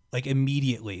like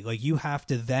immediately. Like you have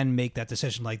to then make that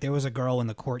decision. Like there was a girl in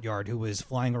the courtyard who was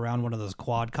flying around one of those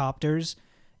quadcopters,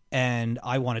 and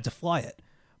I wanted to fly it.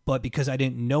 But because I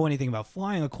didn't know anything about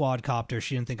flying a quadcopter,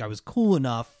 she didn't think I was cool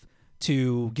enough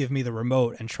to give me the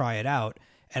remote and try it out.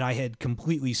 And I had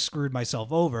completely screwed myself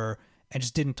over and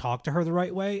just didn't talk to her the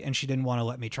right way, and she didn't want to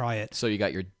let me try it. So you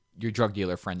got your drug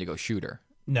dealer friend to go shoot her.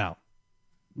 No.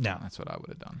 That's what I would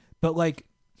have done. But like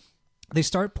they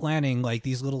start planting like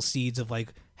these little seeds of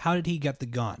like, how did he get the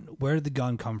gun? Where did the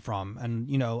gun come from? And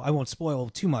you know, I won't spoil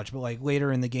too much, but like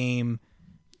later in the game,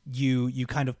 you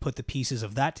kind of put the pieces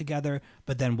of that together.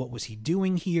 But then what was he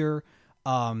doing here?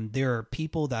 There are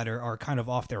people that are kind of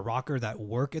off their rocker that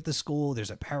work at the school.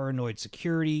 There's a paranoid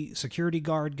security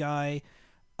guard guy.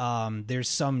 There's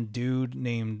some dude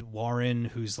named Warren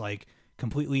who's like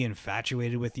completely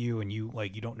infatuated with you, and you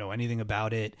don't know anything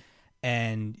about it,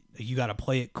 and you got to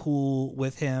play it cool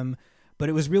with him. But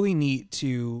it was really neat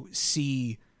to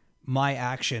see my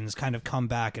actions kind of come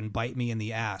back and bite me in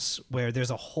the ass, where there's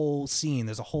a whole scene,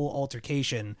 there's a whole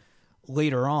altercation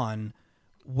later on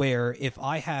where if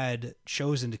I had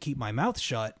chosen to keep my mouth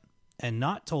shut and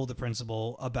not told the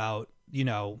principal about, you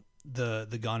know, the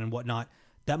gun and whatnot,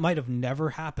 that might have never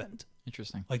happened.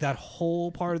 Interesting. Like that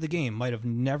whole part of the game might have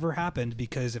never happened,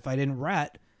 because if I didn't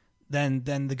rat, then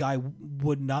the guy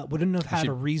wouldn't have had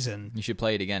a reason. You should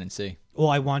play it again and see. Well,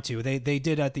 I want to. They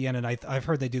did at the end, and I've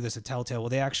heard they do this at Telltale. Well,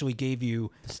 they actually gave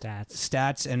you The stats.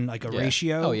 stats and like a Yeah.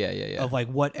 ratio Oh, yeah. of like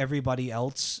what everybody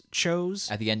else chose.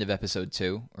 At the end of episode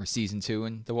 2 or season 2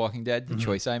 in The Walking Dead, the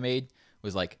choice I made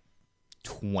was like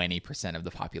 20% of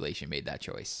the population made that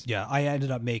choice. Yeah, I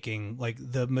ended up making like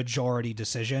the majority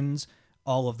decisions.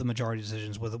 All of the majority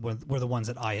decisions were the ones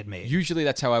that I had made. Usually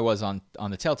that's how I was on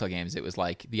the Telltale games. It was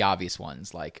like the obvious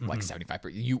ones, like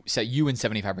 75%. You and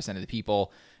 75% of the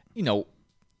people. You know,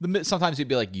 sometimes it'd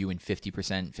be like you and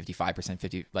 50%, 55%,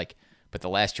 50. Like, but the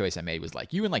last choice I made was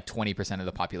like you and like 20% of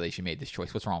the population made this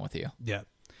choice. What's wrong with you? Yeah.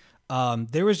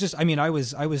 There was just, I mean, I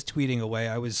was tweeting away.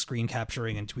 I was screen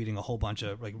capturing and tweeting a whole bunch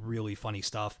of like really funny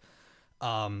stuff.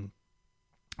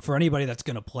 For anybody that's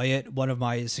going to play it, one of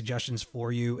my suggestions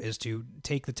for you is to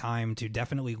take the time to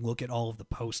definitely look at all of the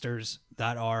posters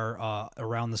that are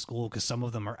around the school, because some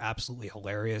of them are absolutely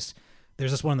hilarious.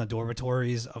 There's this one in the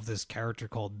dormitories of this character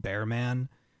called Bearman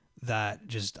that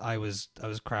just I was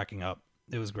cracking up.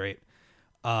 It was great.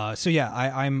 So yeah,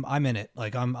 I'm in it.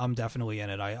 Like I'm definitely in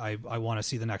it. I want to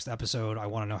see the next episode. I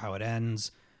want to know how it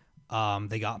ends.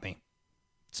 They got me.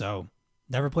 So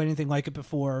never played anything like it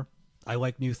before. I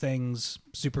like new things.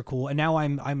 Super cool. And now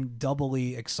I'm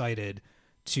doubly excited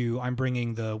I'm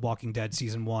bringing the Walking Dead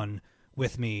season 1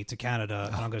 with me to Canada,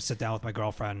 and I'm going to sit down with my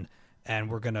girlfriend, and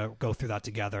we're going to go through that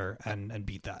together and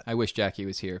beat that. I wish Jackie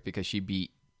was here because she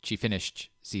finished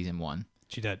season 1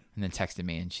 She did. and then texted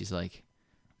me and she's like,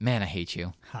 "Man, I hate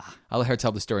you." Ha. I'll let her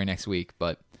tell the story next week,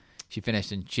 but she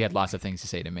finished and she had lots of things to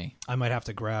say to me. I might have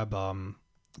to grab.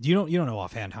 You don't know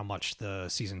offhand how much the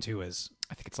season 2 is,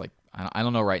 I think it's like I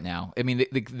don't know right now. I mean,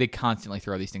 they constantly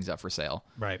throw these things up for sale,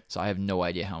 right? so I have no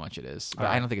idea how much it is. But All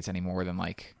right. I don't think it's any more than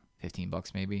like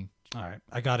 $15 maybe. All right,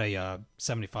 I got a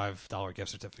 $75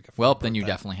 gift certificate. For Well, my then you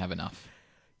birthday. definitely have enough.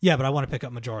 Yeah, but I want to pick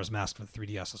up Majora's Mask for the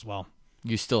 3DS as well,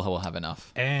 You still will have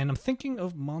enough. and I'm thinking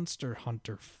of Monster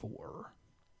Hunter 4.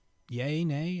 Yay,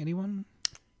 nay, anyone?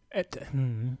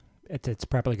 It's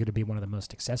probably going to be one of the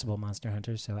most accessible Monster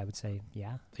Hunters, so I would say, yeah.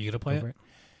 Are you gonna play over it?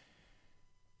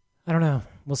 I don't know.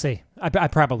 We'll see. I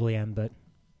probably am, but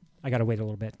I got to wait a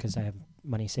little bit because I have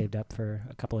money saved up for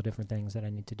a couple of different things that I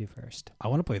need to do first. I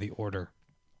want to play The Order.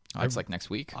 It's like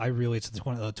next week. It's the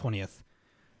 20th.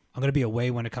 I'm going to be away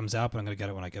when it comes out, but I'm going to get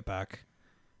it when I get back.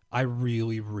 I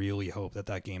really, really hope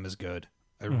that game is good.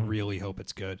 I really hope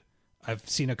it's good. I've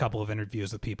seen a couple of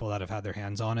interviews with people that have had their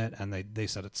hands on it, and they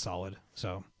said it's solid.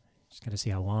 So Just got to see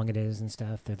how long it is and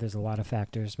stuff. There's a lot of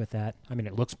factors with that. I mean,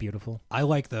 it looks beautiful. I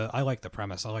like the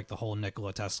premise. I like the whole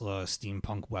Nikola Tesla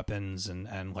steampunk weapons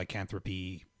and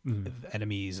lycanthropy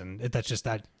enemies, and that's just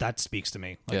that speaks to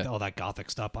me. Like all that gothic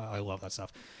stuff. I love that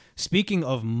stuff. Speaking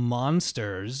of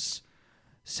monsters,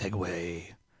 segue,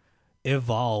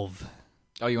 Evolve.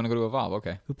 Oh, you want to go to Evolve?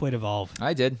 Okay. Who played Evolve?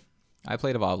 I did. I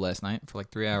played Evolve last night for like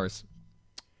 3 hours.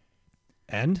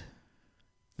 And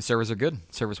The servers are good.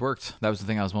 Servers worked. That was the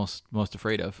thing I was most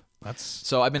afraid of. that's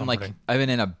So I've been comforting. I've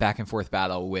been in a back and forth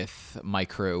battle with my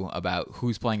crew about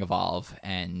who's playing Evolve,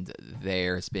 and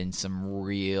there's been some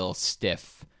real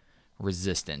stiff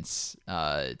resistance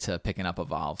to picking up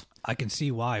Evolve. I can see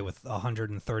why with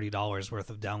 $130 worth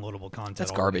of downloadable content.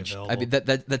 That's already garbage. I available.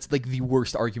 mean, that's like the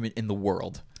worst argument in the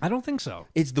world. I don't think so.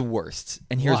 It's the worst,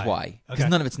 and here's Why? why: because Okay.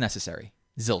 none of it's necessary.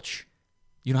 Zilch.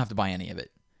 You don't have to buy any of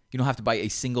it. You don't have to buy a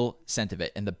single cent of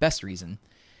it. And the best reason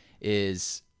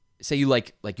is, say you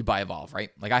like you buy Evolve, right?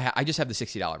 Like I just have the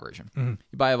 $60 version.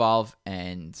 You buy Evolve,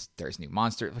 and there's new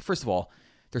monster. First of all,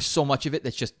 there's so much of it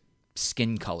that's just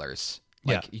skin colors.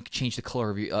 Like Yeah. you can change the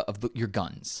color of your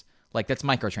guns. Like that's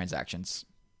microtransactions.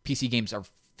 PC games are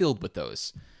filled with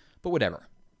those. But whatever.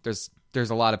 There's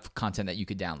a lot of content that you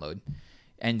could download.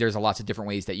 And there's lots of different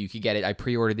ways that you could get it. I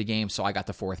pre-ordered the game, so I got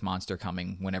the 4th monster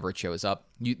coming whenever it shows up.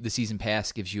 The season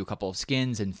pass gives you a couple of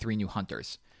skins and 3 new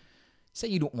hunters. Say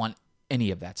you don't want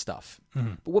any of that stuff.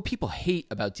 But what people hate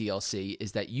about DLC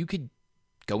is that you could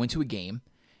go into a game,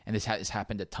 and this has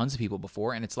happened to tons of people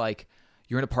before, and it's like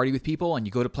you're in a party with people, and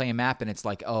you go to play a map, and it's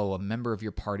like, oh, a member of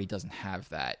your party doesn't have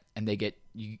that. And they get,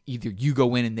 either you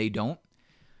go in and they don't.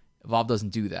 Evolve doesn't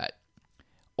do that.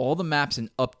 All the maps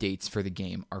and updates for the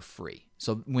game are free.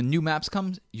 So when new maps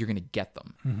come, you're going to get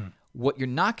them. What you're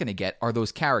not going to get are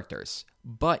those characters,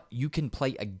 but you can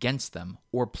play against them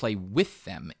or play with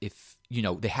them if,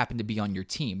 they happen to be on your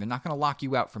team. They're not going to lock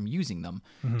you out from using them.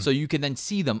 So you can then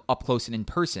see them up close and in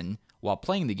person while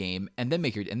playing the game, and then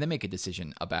make a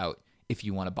decision about if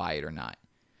you want to buy it or not.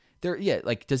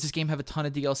 Does this game have a ton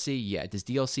of DLC? Yeah. Does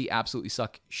DLC absolutely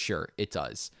suck? Sure, it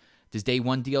does. Does day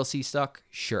one DLC suck?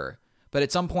 Sure. But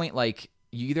at some point,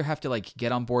 you either have to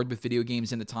get on board with video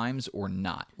games in the times or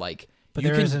not. But you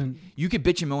there isn't. You could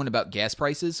bitch and moan about gas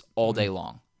prices all day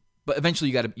long, but eventually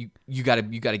you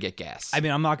gotta get gas. I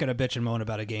mean, I'm not going to bitch and moan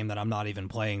about a game that I'm not even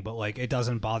playing, but it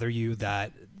doesn't bother you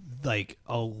that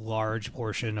a large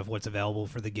portion of what's available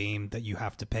for the game that you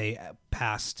have to pay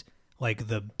past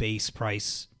the base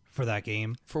price for that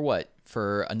game. For what?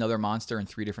 For another monster and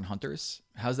 3 different hunters?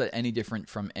 How's that any different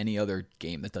from any other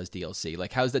game that does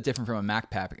DLC? How's that different from a Mac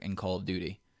pack in Call of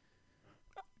Duty?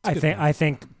 I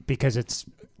think because it's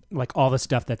all the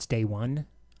stuff that's day one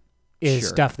is Sure.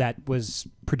 stuff that was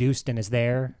produced and is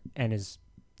there and is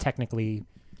technically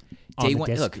on Day the one,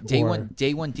 disc. look, day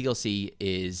one DLC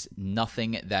is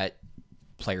nothing that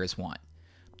players want.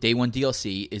 Day one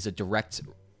DLC is a direct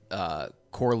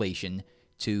correlation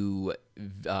to,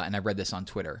 and I read this on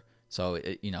Twitter, so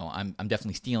I'm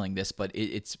definitely stealing this, but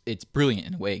it's brilliant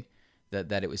in a way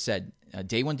that it was said.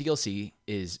 Day one DLC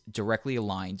is directly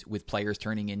aligned with players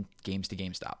turning in games to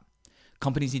GameStop.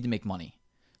 Companies need to make money,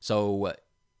 so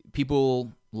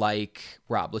people like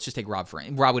Rob. Let's just take Rob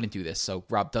Rob wouldn't do this, so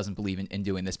Rob doesn't believe in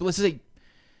doing this. But let's just say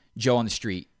Joe on the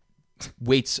street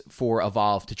waits for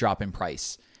Evolve to drop in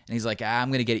price, and he's like, I'm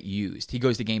going to get it used. He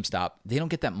goes to GameStop. They don't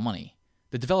get that money.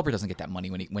 The developer doesn't get that money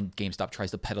when GameStop tries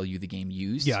to peddle you the game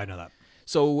used. Yeah, I know that.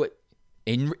 So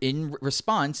in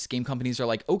response, game companies are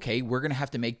like, okay, we're gonna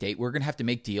have to make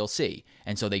DLC,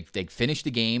 and so they finish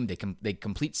the game, they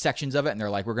complete sections of it, and they're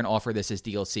like, we're gonna offer this as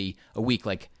DLC a week.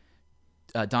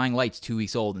 Dying Light's 2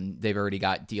 weeks old, and they've already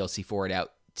got DLC for it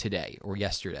out today or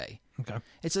yesterday. Okay.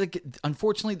 It's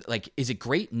unfortunately, is it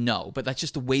great? No, but that's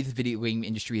just the way the video game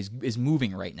industry is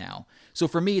moving right now. So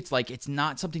for me, it's it's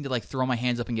not something to throw my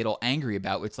hands up and get all angry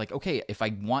about. It's okay, if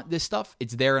I want this stuff,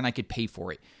 it's there and I could pay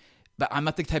for it. But I'm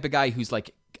not the type of guy who's I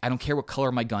don't care what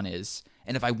color my gun is.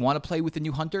 And if I want to play with the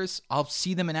new hunters, I'll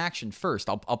see them in action first.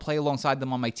 I'll play alongside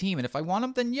them on my team. And if I want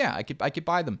them, then yeah, I could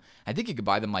buy them. I think you could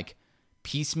buy them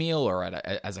piecemeal or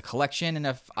as a collection. And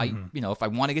if if I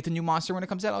want to get the new monster when it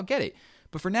comes out, I'll get it.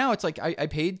 But for now, it's I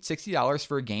paid $60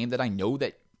 for a game that I know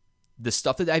that the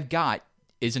stuff that I've got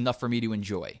is enough for me to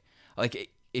enjoy.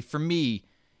 For me,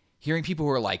 hearing people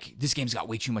who are this game's got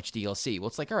way too much DLC. Well,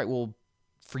 it's all right, well,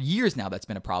 for years now, that's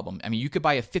been a problem. I mean, you could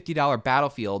buy a $50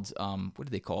 Battlefield. What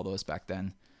did they call those back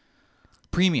then?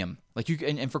 Premium.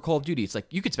 And for Call of Duty, it's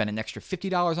you could spend an extra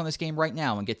 $50 on this game right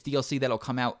now and get DLC that'll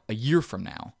come out a year from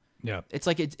now. Yeah. It's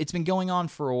it's been going on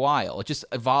for a while. It just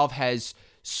Evolve has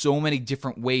so many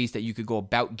different ways that you could go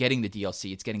about getting the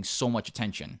DLC. It's getting so much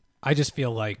attention. I just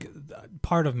feel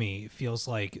part of me feels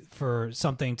for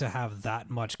something to have that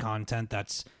much content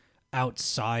that's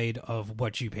outside of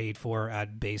what you paid for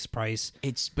at base price.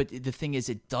 But the thing is,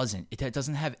 it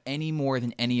doesn't have any more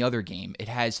than any other game. It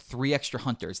has 3 extra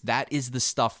hunters. That is the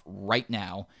stuff right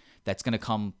now that's going to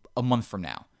come a month from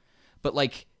now. But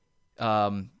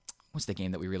what's the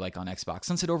game that we really like on Xbox?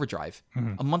 Sunset Overdrive.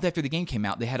 A month after the game came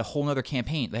out, they had a whole nother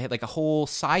campaign. They had like a whole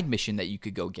side mission that you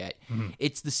could go get.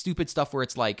 It's the stupid stuff where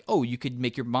it's like, oh, you could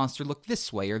make your monster look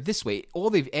this way or this way. All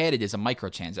they've added is a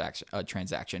microtransaction,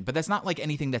 transaction, but that's not like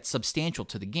anything that's substantial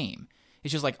to the game.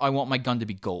 It's just like, I want my gun to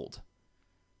be gold.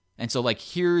 And so like,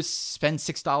 here's spend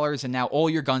 $6 and now all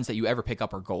your guns that you ever pick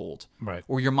up are gold. Right.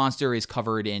 Or your monster is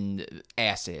covered in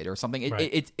acid or something.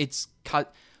 It's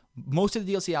most of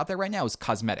the DLC out there right now is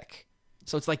cosmetic.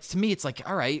 So it's like, to me, it's like,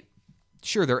 all right,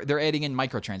 sure, they're adding in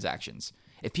microtransactions.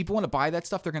 If people want to buy that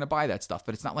stuff, they're going to buy that stuff.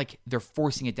 But it's not like they're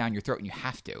forcing it down your throat and you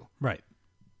have to. Right.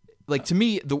 Like, to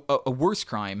me, a worse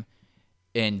crime,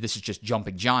 and this is just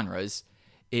jumping genres,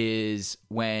 is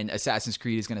when Assassin's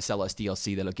Creed is going to sell us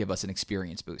DLC that'll give us an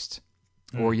experience boost.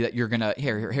 Or that you're going to,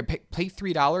 here, pay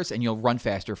 $3 and you'll run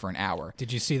faster for an hour.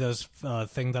 Did you see those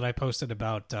thing that I posted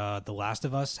about The Last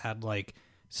of Us had like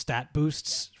stat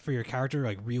boosts for your character,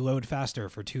 like reload faster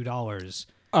for $2?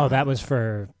 Oh, that was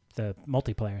for the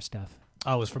multiplayer stuff.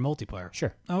 Oh, it was for multiplayer.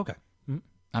 Sure. Oh, okay.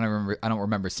 I don't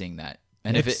remember seeing that.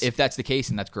 And if that's the case,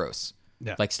 then that's gross.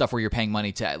 Yeah. Like stuff where you're paying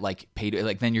money to like pay to,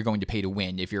 like, then you're going to pay to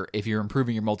win. If you're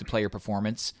improving your multiplayer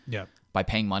performance by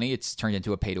paying money, it's turned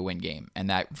into a pay to win game, and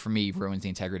that for me ruins the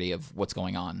integrity of what's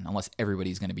going on unless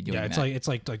everybody's going to be doing that. It's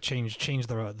like change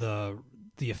the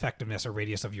effectiveness or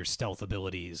radius of your stealth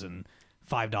abilities and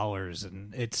 $5,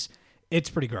 and it's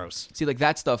pretty gross. See, like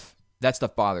that stuff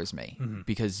bothers me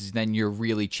because then you're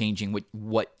really changing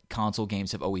what console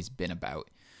games have always been about.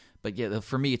 But yeah,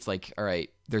 for me, it's like, all right,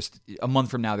 there's a month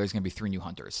from now, there's going to be 3 new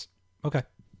hunters. Okay.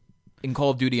 In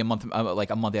Call of Duty, a month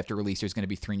after release, there's going to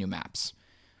be 3 new maps.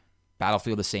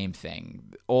 Battlefield, the same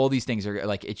thing. All these things are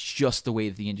like, it's just the way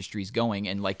that the industry's going,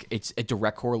 and like it's a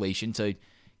direct correlation to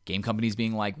game companies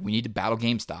being like, we need to battle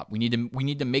GameStop. We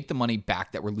need to make the money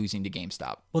back that we're losing to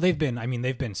GameStop. Well, they've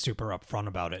been super upfront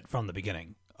about it from the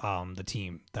beginning. The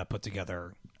team that put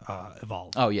together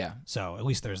Evolve. Oh yeah. So at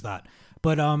least there's that.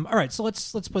 But all right, so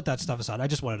let's put that stuff aside. I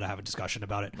just wanted to have a discussion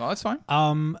about it. Well, that's fine.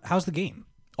 How's the game?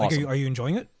 Like, Awesome. are you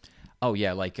enjoying it? Oh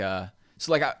yeah,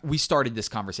 we started this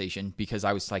conversation because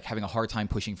I was like having a hard time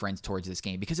pushing friends towards this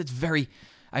game because it's very.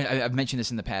 I've mentioned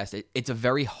this in the past. It's a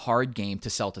very hard game to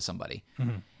sell to somebody.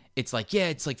 It's like, yeah,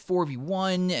 it's like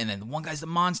 4v1, and then one guy's the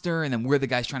monster, and then we're the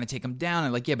guys trying to take him down.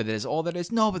 And like, yeah, but that is all that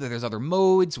is. No, but there's other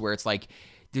modes where it's like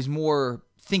there's more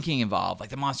thinking involved. Like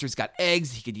the monster's got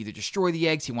eggs. He could either destroy the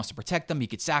eggs. He wants to protect them. He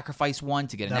could sacrifice one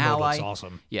to get an ally. That looks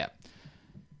awesome. Yeah.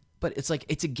 But it's like,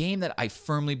 it's a game that I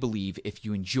firmly believe if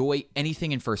you enjoy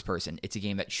anything in first person, it's a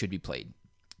game that should be played.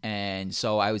 And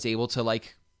so I was able to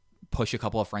like push a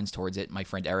couple of friends towards it. My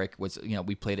friend Eric was,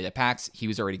 we played it at PAX. He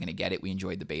was already going to get it. We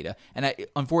enjoyed the beta. And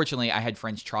unfortunately, I had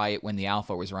friends try it when the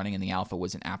alpha was running, and the alpha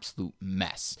was an absolute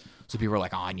mess. So people were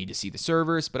like, oh, I need to see the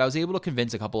servers. But I was able to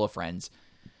convince a couple of friends,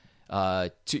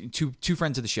 two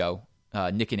friends of the show,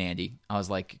 Nick and Andy. I was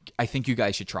like, I think you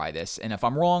guys should try this. And if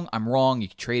I'm wrong, I'm wrong. You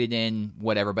can trade it in,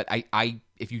 whatever. But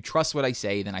if you trust what I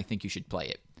say, then I think you should play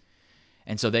it.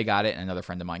 And so they got it, and another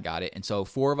friend of mine got it. And so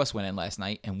 4 of us went in last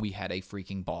night, and we had a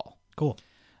freaking ball. Cool.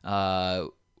 The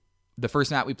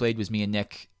first map we played was me and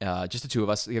Nick, just the 2 of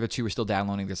us. The other 2 were still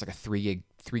downloading. There's like a 3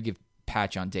 gig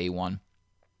patch on day 1.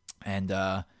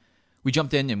 And we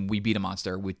jumped in, and we beat a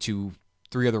monster with 3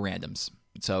 other randoms.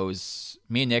 So it was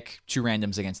me and Nick, 2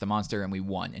 randoms against the monster, and we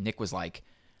won. And Nick was like,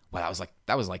 wow,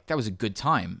 that was a good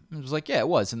time. It was like, yeah, it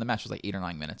was. And the match was like 8 or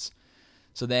 9 minutes.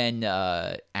 So then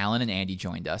Alan and Andy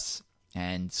joined us.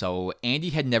 And so Andy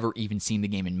had never even seen the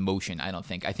game in motion, I don't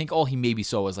think. I think all he maybe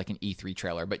saw was like an E3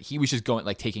 trailer, but he was just going,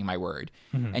 like, taking my word.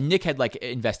 And Nick had like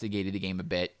investigated the game a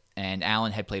bit, and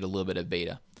Alan had played a little bit of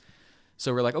beta.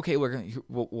 So we're like, okay, we'll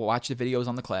watch the videos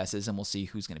on the classes, and we'll see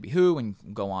who's going to be who, and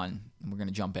go on, and we're going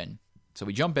to jump in. So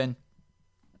we jump in,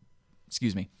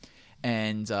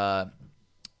 and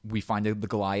we find the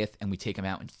Goliath, and we take him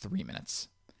out in 3 minutes.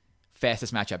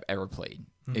 Fastest match I've ever played.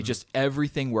 It just,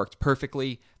 everything worked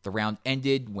perfectly. The round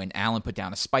ended when Alan put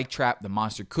down a spike trap. The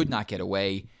monster could not get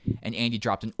away, and Andy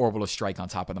dropped an orbital strike on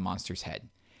top of the monster's head.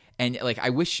 And like, I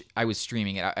wish I was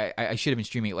streaming it. I should have been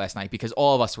streaming it last night, because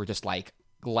all of us were just like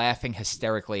laughing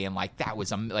hysterically, and like that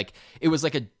was like, it was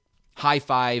like a high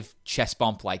five chest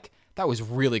bump. Like, that was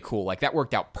really cool. Like, that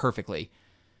worked out perfectly.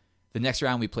 The next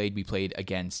round we played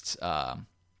against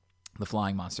the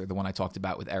flying monster, the one I talked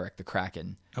about with Eric, the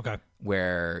Kraken. Okay.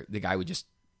 Where the guy would just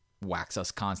wax us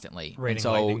constantly. Raining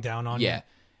lightning down on you. Yeah.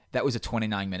 That was a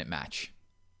 29-minute match.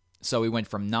 So we went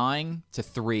from 9 to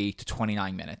 3 to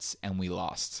 29 minutes, and we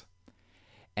lost.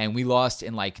 And we lost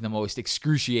in like the most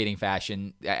excruciating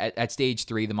fashion. At stage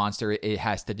 3, the monster, it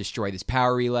has to destroy this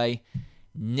power relay.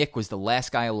 Nick was the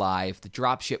last guy alive. The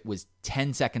dropship was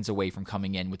 10 seconds away from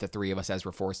coming in with the three of us as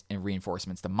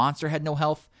reinforcements. The monster had no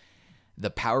health. The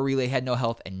power relay had no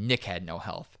health, and Nick had no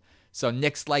health. So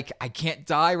Nick's like, I can't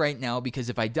die right now because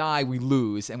if I die, we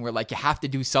lose. And we're like, you have to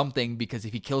do something because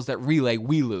if he kills that relay,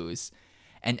 we lose.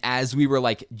 And as we were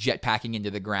like jetpacking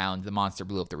into the ground, the monster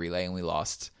blew up the relay and we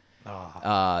lost. So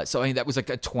I mean, that was like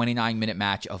a 29-minute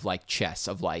match of like chess,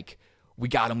 of like, we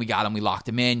got him, we locked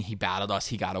him in, he battled us,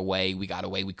 he got away, we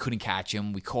couldn't catch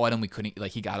him, we caught him, we couldn't,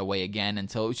 like, he got away again,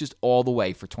 until it was just all the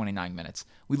way for 29 minutes.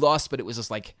 We lost, but it was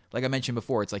just like I mentioned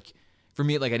before, it's like, for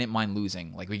me, like, I didn't mind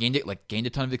losing. Like, we gained a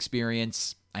ton of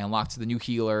experience, I unlocked the new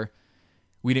healer,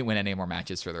 we didn't win any more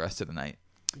matches for the rest of the night.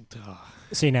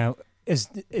 See, now, is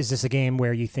this a game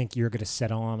where you think you're going to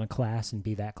settle on a class and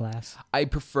be that class? I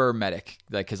prefer medic,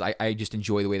 like, because I just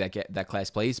enjoy the way that class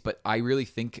plays. But I really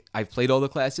think I've played all the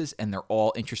classes and they're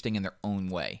all interesting in their own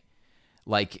way.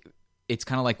 Like, it's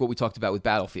kind of like what we talked about with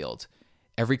Battlefield.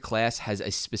 Every class has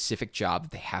a specific job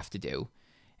that they have to do,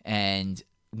 and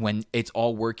when it's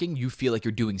all working, you feel like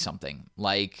you're doing something.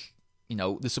 Like, you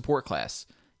know, the support class.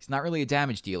 He's not really a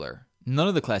damage dealer. None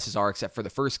of the classes are except for the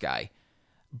first guy.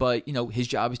 But, you know, his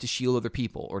job is to shield other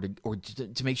people or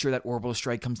to make sure that orbital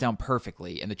strike comes down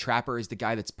perfectly. And the trapper is the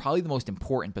guy that's probably the most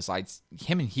important besides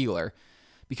him and healer,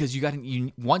 because you got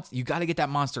to get that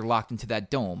monster locked into that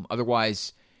dome.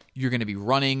 Otherwise, you're going to be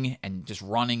running and just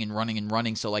running and running and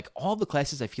running. So, like, all the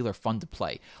classes I feel are fun to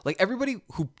play. Like, everybody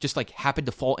who just, like, happened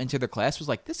to fall into their class was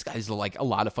like, this guy's, like, a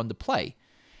lot of fun to play.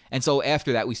 And so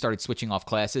after that, we started switching off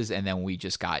classes, and then we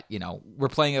just got, you know, we're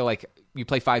playing it like, you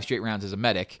play 5 straight rounds as a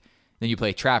medic. Then you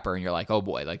play Trapper, and you're like, oh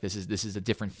boy, like this is a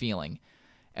different feeling.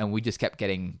 And we just kept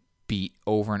getting beat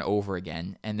over and over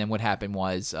again. And then what happened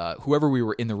was whoever we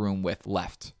were in the room with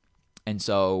left. And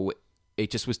so it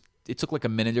took like a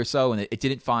minute or so, and it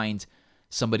didn't find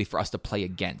somebody for us to play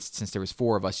against. Since there was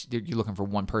 4 of us, you're looking for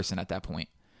one person at that point.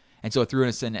 And so it threw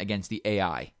us in against the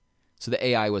AI. So the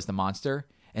AI was the monster,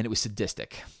 and it was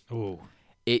sadistic. Ooh.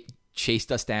 It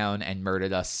chased us down and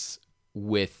murdered us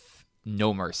with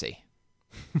no mercy.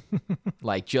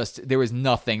 Like, just there was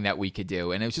nothing that we could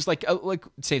do, and it was just like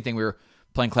same thing. We were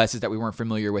playing classes that we weren't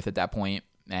familiar with at that point,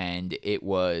 and it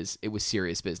was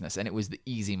serious business, and it was the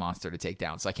easy monster to take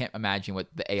down. So I can't imagine what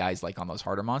the AI is like on those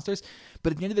harder monsters.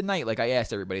 But at the end of the night, like, I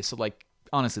asked everybody, so like,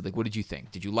 honestly, like, what did you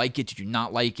think? Did you like it? Did you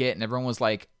not like it? And everyone was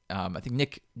like, I think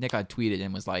Nick had tweeted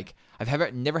and was like,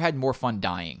 I've never had more fun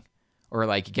dying or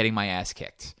like getting my ass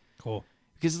kicked. Cool.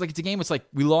 Because it's a game, it's like,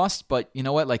 we lost, but you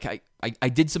know what? Like, I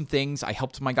did some things. I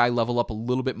helped my guy level up a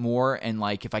little bit more. And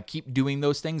like, if I keep doing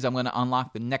those things, I'm going to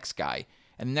unlock the next guy.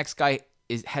 And the next guy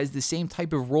has the same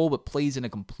type of role, but plays in a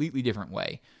completely different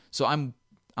way. So I'm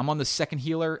on the second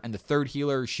healer, and the third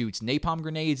healer shoots napalm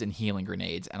grenades and healing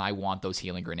grenades. And I want those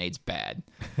healing grenades bad.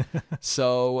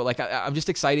 So like, I'm just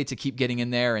excited to keep getting in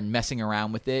there and messing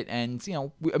around with it. And, you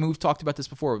know, we've talked about this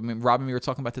before. I mean, Rob and me were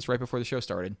talking about this right before the show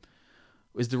started.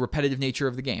 Is the repetitive nature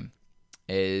of the game.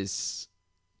 Is,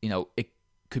 you know, it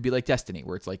could be like Destiny,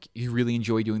 where it's like you really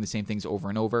enjoy doing the same things over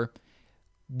and over.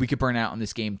 We could burn out on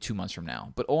this game 2 months from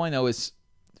now. But all I know is,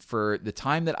 for the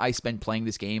time that I spend playing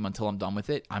this game until I'm done with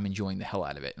it, I'm enjoying the hell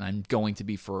out of it. And I'm going to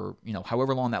be for, you know,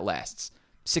 however long that lasts.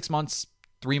 6 months,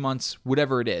 3 months,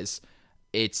 whatever it is.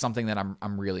 It's something that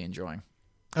I'm really enjoying.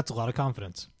 That's a lot of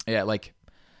confidence. Yeah, like,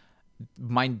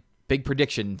 my big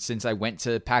prediction since I went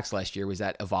to PAX last year was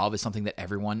that Evolve is something that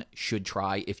everyone should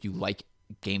try if you like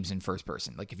games in first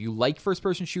person. Like, if you like first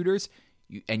person shooters,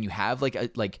 and you have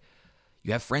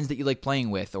you have friends that you like playing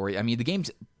with, or, I mean, the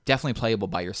game's definitely playable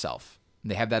by yourself.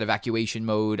 They have that evacuation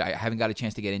mode. I haven't got a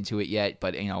chance to get into it yet,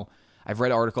 but, you know, I've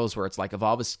read articles where it's like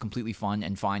Evolve is completely fun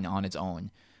and fine on its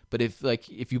own. But if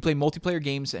you play multiplayer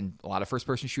games, and a lot of first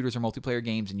person shooters are multiplayer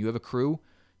games, and you have a crew,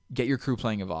 get your crew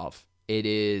playing Evolve. It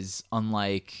is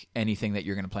unlike anything that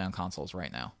you're going to play on consoles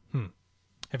right now.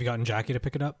 Have you gotten Jackie to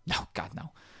pick it up? No, God,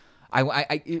 no.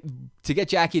 I to get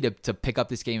Jackie to pick up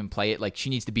this game and play it, like, she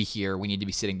needs to be here. We need to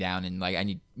be sitting down, and like,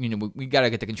 we got to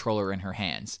get the controller in her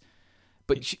hands.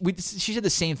 But she said the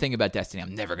same thing about Destiny.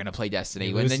 I'm never going to play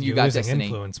Destiny. And then you got Destiny.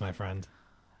 Influence, my friend.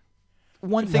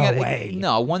 One thing at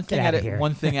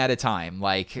a time.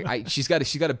 Like, she's got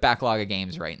a backlog of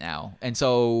games right now, and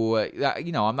so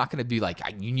you know, I'm not going to be like,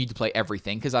 you need to play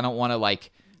everything, because I don't want to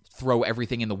like throw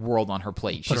everything in the world on her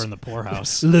plate. Put her in the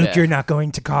poorhouse. Luke, yeah. You're not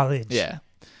going to college. Yeah,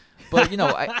 but you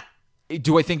know,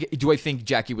 do I think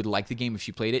Jackie would like the game if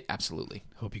she played it? Absolutely.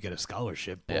 Hope you get a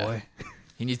scholarship, boy. Yeah.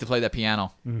 He needs to play that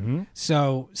piano. Mm-hmm.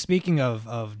 So, speaking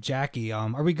of Jackie,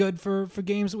 are we good for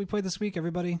games that we played this week,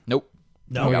 everybody? Nope.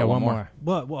 No, we got one more.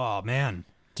 What? Oh, man.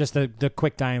 Just the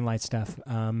quick Dying Light stuff.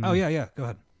 Oh, yeah. Go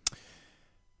ahead.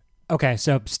 Okay,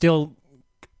 so still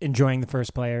enjoying the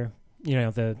first player,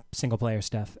 the single player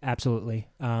stuff. Absolutely.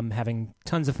 Having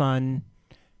tons of fun,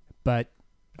 but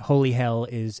holy hell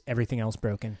is everything else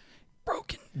broken.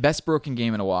 Best broken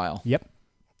game in a while. Yep.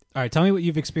 All right, tell me what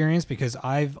you've experienced, because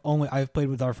I've played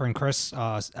with our friend Chris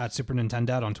at Super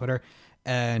Nintendo on Twitter,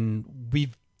 and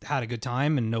we've had a good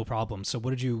time and no problem. So what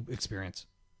did you experience?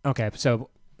 Okay, so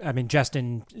I mean,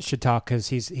 Justin should talk because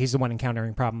he's the one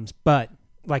encountering problems, but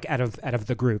like out of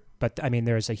the group. But I mean,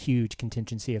 there's a huge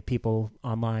contingency of people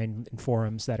online and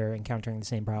forums that are encountering the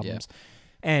same problems. Yeah.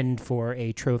 And for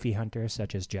a trophy hunter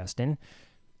such as Justin,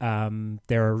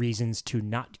 there are reasons to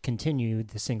not continue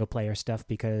the single player stuff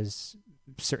because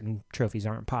certain trophies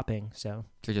aren't popping. So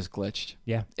they're just glitched.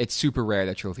 Yeah. It's super rare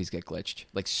that trophies get glitched.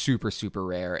 Like super, super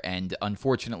rare. And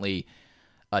unfortunately,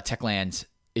 Techland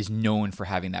is known for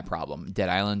having that problem. Dead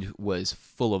Island was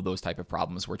full of those type of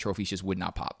problems where trophies just would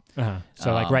not pop.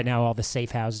 So like right now, all the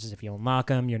safe houses, if you unlock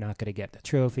them, you're not going to get the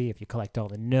trophy. If you collect all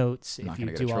the notes, if you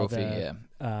do all the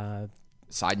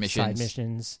side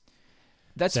missions.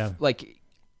 That's like,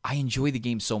 I enjoy the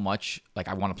game so much. Like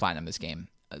I want to platinum this game.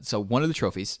 So one of the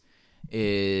trophies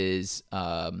is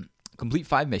complete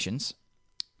 5 missions,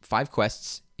 5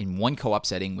 quests in one co-op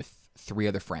setting with 3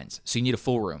 other friends. So you need a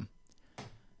full room.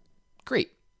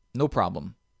 Great. No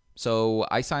problem. So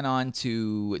I sign on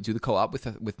to do the co-op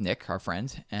with Nick, our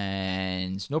friend,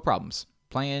 and no problems.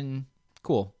 Playing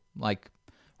cool. Like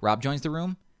Rob joins the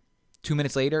room. 2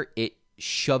 minutes later, it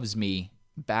shoves me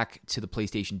back to the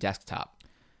PlayStation desktop.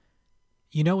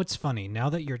 You know, it's funny now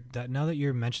that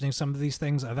you're mentioning some of these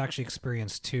things. I've actually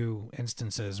experienced 2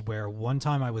 instances where one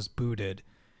time I was booted,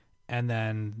 and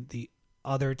then the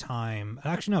other time,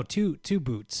 actually no, two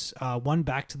boots. One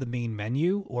back to the main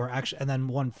menu, and then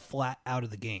one flat out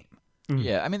of the game.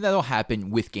 Yeah, I mean that'll happen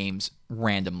with games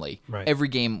randomly. Right. Every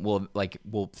game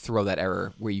will throw that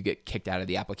error where you get kicked out of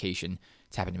the application.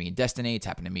 It's happened to me in Destiny. It's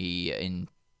happened to me in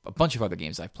a bunch of other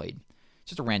games I've played.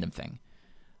 It's just a random thing.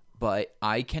 But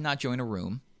I cannot join a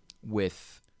room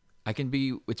with.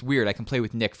 It's weird. I can play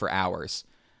with Nick for hours,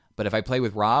 but if I play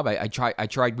with Rob, we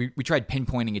tried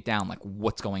pinpointing it down, like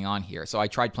what's going on here. So I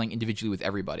tried playing individually with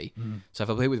everybody. Mm-hmm. So if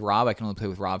I play with Rob, I can only play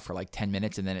with Rob for like 10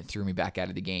 minutes, and then it threw me back out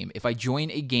of the game. If I join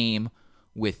a game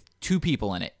with 2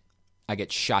 people in it, I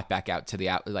get shot back out to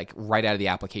right out of the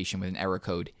application with an error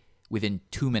code within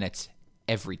 2 minutes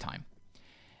every time.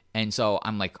 And so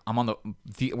I'm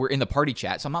we're in the party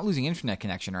chat, so I'm not losing internet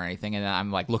connection or anything. And I'm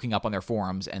like looking up on their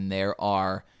forums, and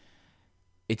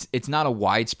it's not a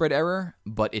widespread error,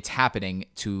 but it's happening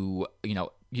to,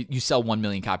 you sell 1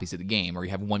 million copies of the game, or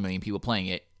you have 1 million people playing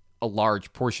it. A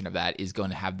large portion of that is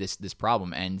going to have this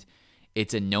problem. And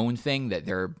it's a known thing that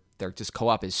their just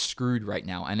co-op is screwed right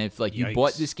now. And if like you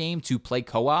bought this game to play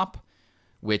co-op,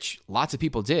 which lots of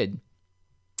people did,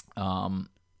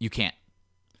 you can't.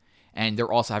 And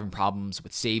they're also having problems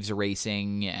with saves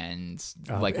erasing, and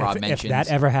like Rob mentioned, if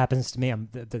that ever happens to me,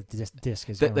 the disc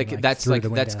is going that's through the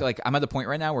window. That's like I'm at the point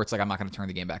right now where it's like I'm not going to turn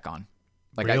the game back on,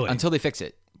 really? Until they fix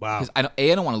it. Wow. Because I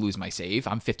don't want to lose my save.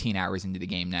 I'm 15 hours into the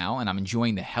game now, and I'm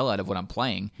enjoying the hell out of what I'm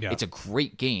playing. Yeah. It's a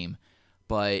great game,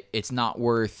 but it's not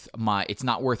worth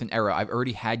an error. I've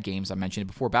already had games, I mentioned it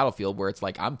before, Battlefield, where it's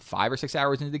like I'm 5 or 6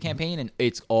 hours into the campaign and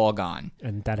it's all gone.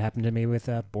 And that happened to me with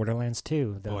Borderlands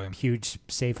 2, the huge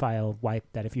save file wipe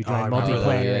that if you join I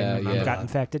multiplayer got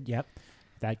infected,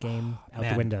 that game out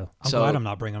the window. I'm glad I'm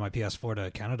not bringing my PS4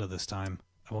 to Canada this time.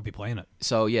 I won't be playing it.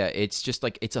 So yeah, it's just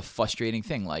like, it's a frustrating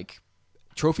thing. Like,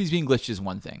 trophies being glitched is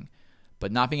one thing,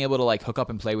 but not being able to like hook up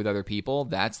and play with other people,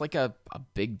 that's like a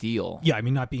big deal. Yeah, I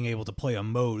mean, not being able to play a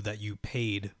mode that you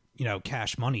paid,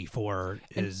 cash money for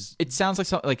is... It sounds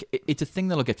like it's a thing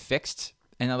that'll get fixed.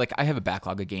 And like, I have a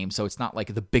backlog of games, so it's not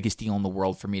like the biggest deal in the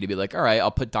world for me to be like, all right,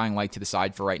 I'll put Dying Light to the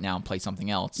side for right now and play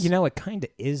something else. It kind of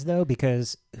is though,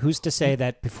 because who's to say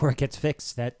that before it gets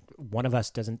fixed that one of us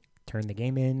doesn't turn the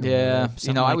game in? Yeah,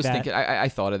 I was that. thinking, I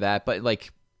thought of that, but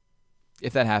like,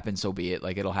 if that happens, so be it.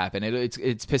 Like, it'll happen. It's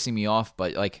pissing me off,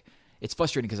 but like, it's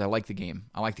frustrating because I like the game.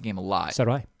 I like the game a lot. So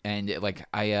do I. And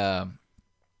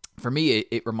for me,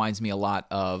 it reminds me a lot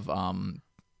of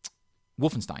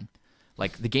Wolfenstein.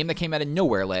 Like, the game that came out of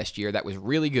nowhere last year that was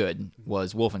really good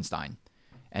was Wolfenstein.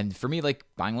 And for me, like,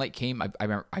 Dying Light came, I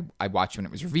remember I watched when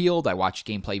it was revealed. I watched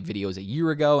gameplay videos a year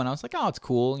ago, and I was like, oh, it's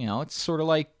cool. It's sort of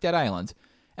like Dead Island.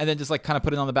 And then just like kind of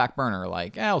put it on the back burner.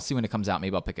 Like, I'll see when it comes out.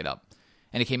 Maybe I'll pick it up.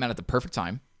 And it came out at the perfect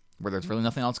time where there's really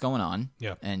nothing else going on.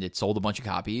 Yeah. And it sold a bunch of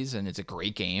copies, and it's a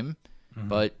great game. Mm-hmm.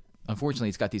 But unfortunately,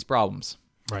 it's got these problems.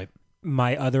 Right.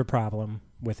 My other problem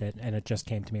with it, and it just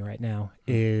came to me right now,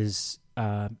 is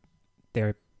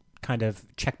their kind of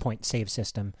checkpoint save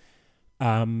system.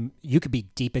 You could be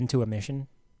deep into a mission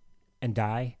and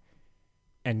die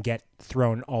and get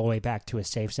thrown all the way back to a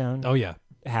safe zone, Oh yeah.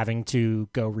 having to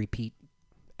go repeat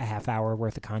a half hour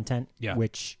worth of content, Yeah.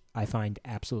 which I find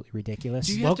absolutely ridiculous.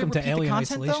 Do you have to Welcome to, repeat the Alien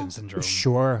content, Isolation though? Syndrome.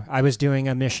 Sure. I was doing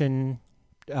a mission,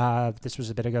 this was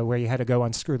a bit ago, where you had to go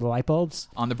unscrew the light bulbs.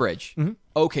 On the bridge. Mhm.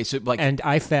 Okay, so like And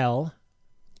I fell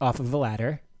off of a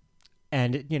ladder.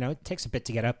 And, it takes a bit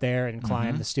to get up there and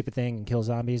climb the stupid thing and kill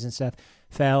zombies and stuff.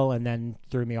 Fell and then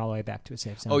threw me all the way back to a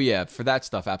safe zone. oh yeah, for that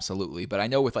stuff, absolutely. But I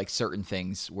know with like certain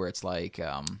things where it's like,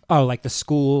 Oh, like the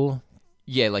school.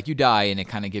 yeah, like you die and it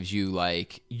kind of gives you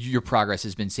like your progress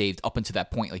has been saved up until that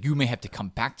point. Like you may have to come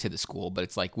back to the school, but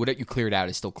it's like what you cleared out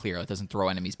is still clear. It doesn't throw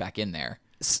enemies back in there.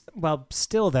 Well,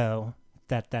 still, though,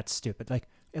 that's stupid. Like,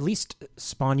 at least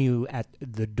spawn you at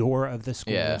the door of the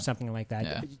school Yeah. or something like that.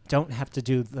 Yeah. Don't have to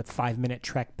do the 5-minute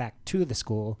trek back to the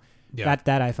school. Yeah.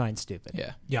 That I find stupid.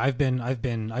 Yeah. Yeah,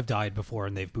 I've died before,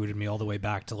 and they've booted me all the way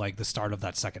back to like the start of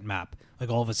that second map. Like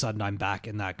all of a sudden, I'm back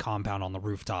in that compound on the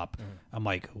rooftop. I'm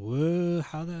like, whoa,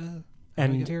 how did I get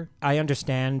And here? I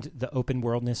understand the open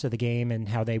worldness of the game and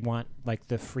how they want like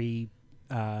the free,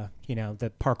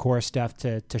 the parkour stuff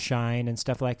to shine and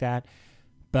stuff like that.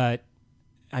 But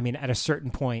I mean, at a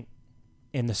certain point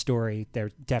in the story,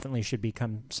 there definitely should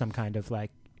become some kind of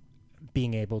like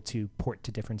being able to port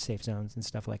to different safe zones and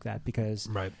stuff like that. Because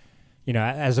Right.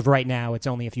 as of right now, it's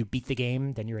only if you beat the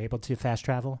game then you're able to fast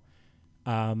travel.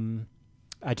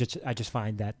 I just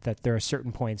find that there are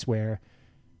certain points where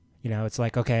it's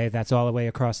like, okay, that's all the way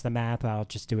across the map. I'll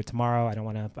just do it tomorrow. I don't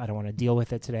want to deal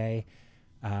with it today.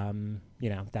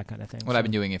 That kind of thing. What I've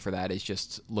been doing it for that is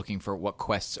just looking for what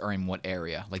quests are in what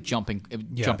area, like jumping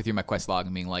through my quest log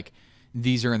and being like,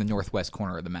 these are in the northwest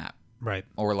corner of the map, Right.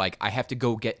 or like I have to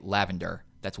go get lavender.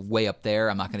 That's way up there.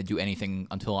 I'm not going to do anything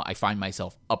until I find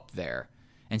myself up there,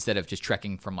 instead of just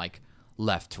trekking from like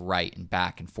left to right and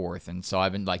back and forth. And so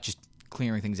I've been like just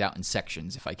clearing things out in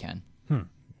sections if I can.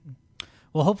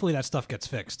 Well, hopefully that stuff gets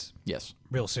fixed Yes.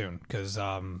 real soon, because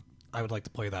I would like to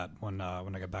play that when I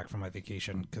get back from my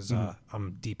vacation, because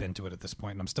I'm deep into it at this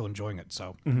point and I'm still enjoying it.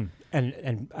 So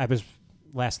And I was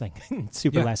last thing,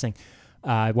 last thing.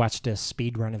 I watched a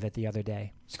speed run of it the other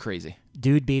day. It's crazy.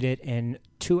 Dude beat it in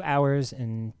 2 hours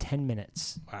and 10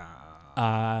 minutes.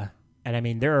 wow. And I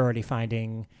mean, they're already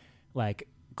finding like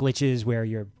glitches where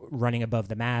you're running above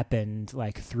the map and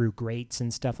like through grates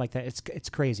and stuff like that. It's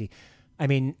crazy. I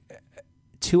mean,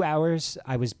 2 hours,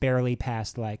 I was barely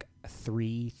past like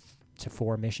 3 to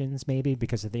 4 missions maybe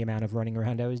because of the amount of running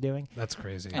around I was doing. That's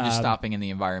crazy. And just stopping in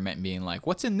the environment and being like,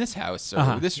 what's in this house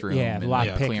or this room? Yeah, and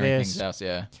lockpick clearing this. things out.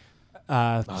 Yeah.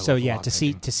 So love yeah,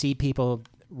 lockpicking. to see people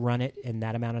run it in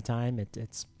that amount of time,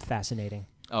 it's fascinating.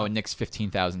 Oh, and Nick's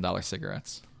 $15,000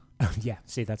 cigarettes. Yeah,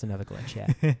 see, that's another glitch.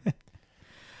 Yeah,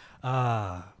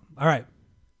 All right.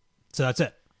 So that's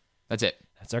it. That's it.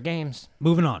 that's our games.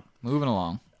 Moving on. Moving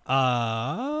along.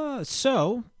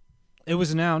 So it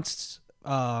was announced,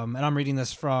 and I'm reading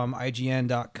this from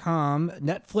IGN.com.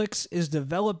 Netflix is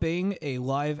developing a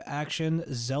live-action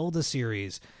Zelda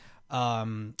series.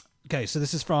 Okay, so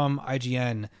this is from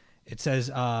IGN. It says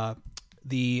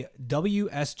the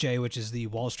WSJ, which is the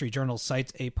Wall Street Journal,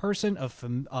 cites a person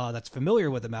that's familiar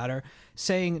with the matter,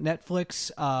 saying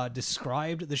Netflix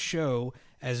described the show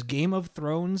as Game of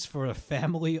Thrones for a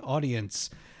family audience.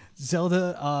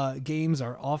 Zelda games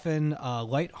are often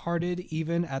lighthearted,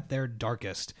 even at their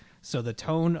darkest. So the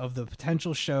tone of the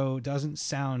potential show doesn't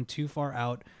sound too far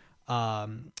out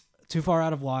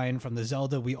of line from the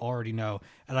Zelda we already know.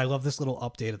 And I love this little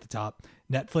update at the top.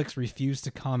 Netflix refused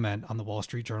to comment on the Wall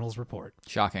Street Journal's report.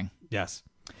 Shocking. Yes.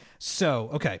 So,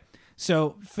 okay.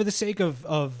 So for the sake of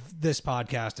this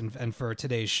podcast and for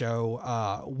today's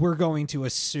show, we're going to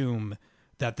assume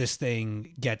that this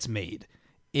thing gets made.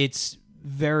 It's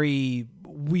we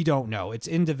don't know. It's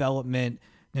in development.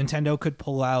 Nintendo could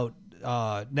pull out,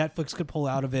 Netflix could pull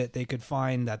out of it. They could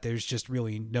find that there's just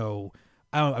really no,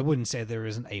 I wouldn't say there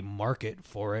isn't a market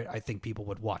for it. I think people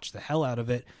would watch the hell out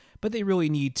of it, but they really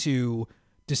need to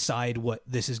decide what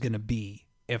this is going to be,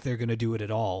 if they're going to do it at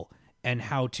all, and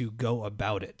how to go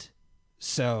about it.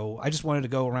 So I just wanted to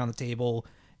go around the table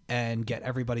and get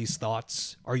everybody's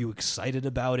thoughts. Are you excited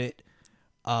about it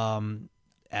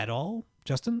at all,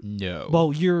 Justin? No.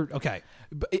 Well, you're okay.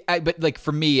 But like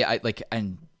for me,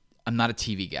 I'm not a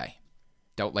TV guy.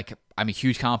 I'm a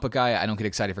huge comic book guy. I don't get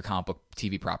excited for comic book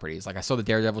TV properties. Like I saw the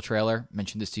Daredevil trailer,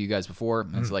 mentioned this to you guys before,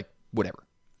 and it's like whatever.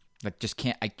 Like just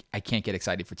can't I can't get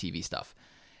excited for TV stuff.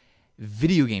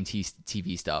 Video game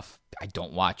TV stuff, I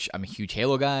don't watch. I'm a huge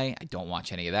Halo guy. I don't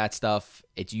watch any of that stuff.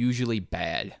 It's usually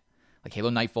bad. Like Halo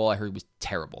Nightfall, I heard was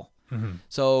terrible.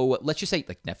 So let's just say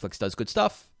like Netflix does good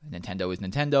stuff, Nintendo is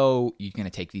Nintendo. You're going to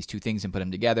take these two things and put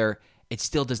them together. It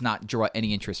still does not draw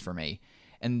any interest for me.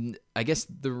 And I guess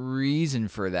the reason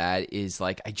for that is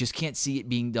like I just can't see it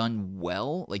being done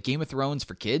well. Like Game of Thrones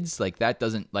for kids, like that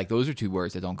doesn't, like those are two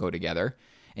words that don't go together.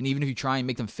 And even if you try and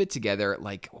make them fit together,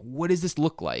 like what does this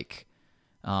look like?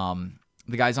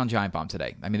 The guys on Giant Bomb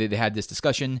today, I mean, they had this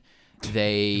discussion. It was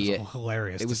a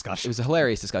hilarious discussion. It was a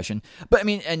hilarious discussion. But I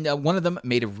mean, and one of them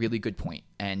made a really good point,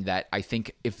 and that I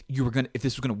think if this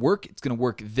was gonna work, it's gonna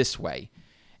work this way.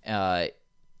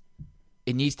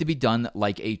 It needs to be done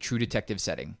like a True Detective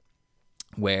setting,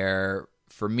 where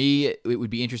for me it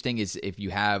would be interesting is if you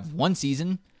have one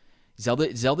season. Zelda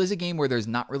is a game where there's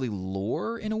not really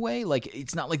lore in a way. Like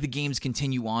it's not like the games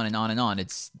continue on and on and on.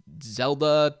 It's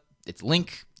Zelda, it's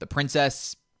Link, the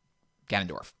princess,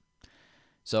 Ganondorf.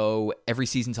 So every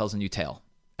season tells a new tale,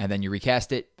 and then you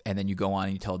recast it, and then you go on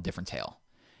and you tell a different tale.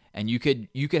 And you could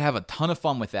have a ton of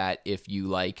fun with that if you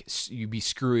like you be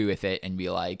screwy with it and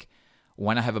be like,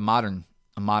 why not have a modern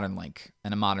Link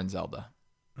and a modern Zelda,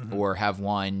 or have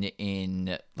one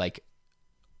in like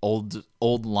old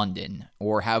London,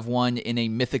 or have one in a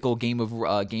mythical Game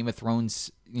of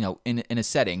Thrones, in a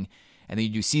setting, and then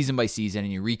you do season by season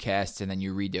and you recast and then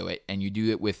you redo it and you do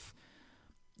it with,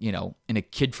 in a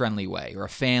kid-friendly way or a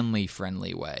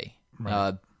family-friendly way.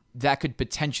 Right. That could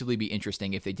potentially be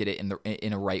interesting if they did it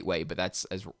in a right way, but that's,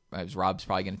 as Rob's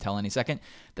probably going to tell any second,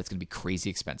 that's going to be crazy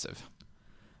expensive.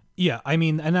 Yeah, I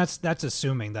mean, and that's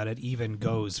assuming that it even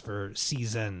goes for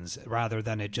seasons rather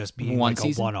than it just being one like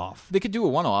season? a one-off. They could do a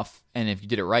one-off, and if you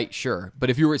did it right, sure. But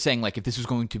if you were saying like if this was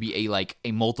going to be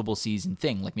a multiple season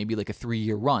thing, like maybe like a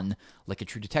 3-year run, like a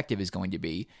True Detective is going to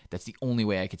be, that's the only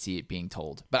way I could see it being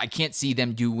told. But I can't see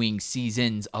them doing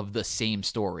seasons of the same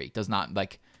story. It does not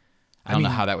like. I don't know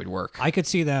how that would work. I could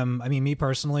see them. I mean, me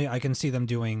personally, I can see them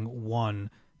doing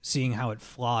one, seeing how it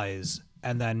flies,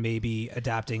 and then maybe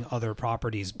adapting other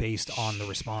properties based on the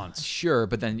response. Sure,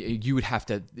 but then you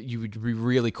would be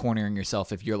really cornering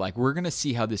yourself if you're like, we're going to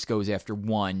see how this goes after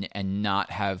 1 and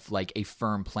not have like a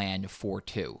firm plan for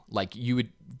 2. Like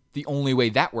the only way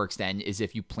that works then is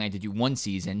if you plan to do 1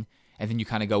 season and then you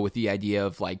kind of go with the idea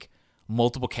of like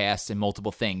multiple casts and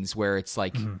multiple things where it's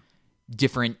like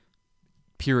different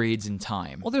periods in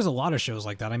time. Well, there's a lot of shows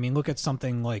like that. I mean, look at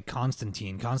something like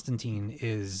Constantine. Constantine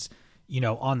is,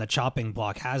 on the chopping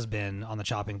block, has been on the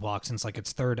chopping block since like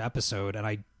its 3rd episode, and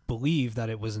I believe that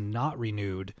it was not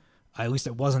renewed. At least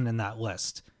it wasn't in that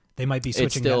list. They might be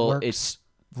switching networks. It's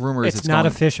rumors. It's not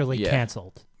officially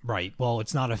canceled. Right. Well,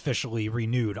 it's not officially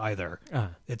renewed either.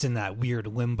 It's in that weird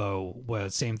limbo. Where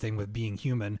same thing with Being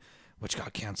Human, which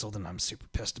got canceled, and I'm super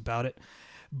pissed about it.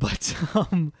 But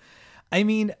I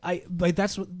mean,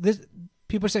 that's what this.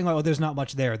 People are saying, oh, there's not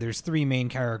much there. There's 3 main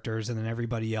characters, and then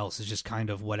everybody else is just kind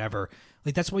of whatever.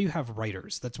 Like, that's why you have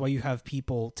writers. That's why you have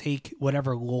people take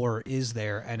whatever lore is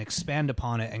there and expand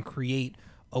upon it and create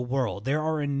a world. There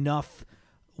are enough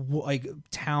like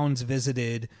towns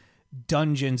visited,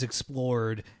 dungeons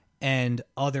explored, and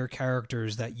other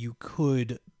characters that you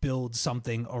could build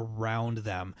something around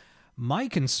them. My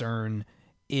concern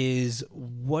is,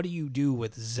 what do you do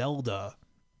with Zelda,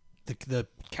 the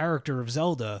character of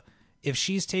Zelda? If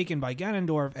she's taken by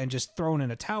Ganondorf and just thrown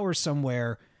in a tower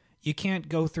somewhere, you can't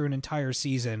go through an entire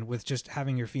season with just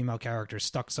having your female character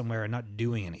stuck somewhere and not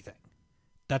doing anything.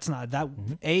 That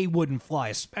A, wouldn't fly,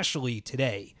 especially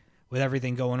today with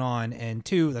everything going on, and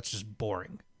 2, that's just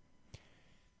boring.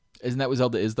 Isn't that what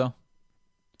Zelda is, though?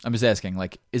 I'm just asking.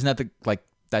 Like, isn't that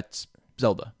that's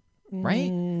Zelda, right?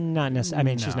 Not necessarily. I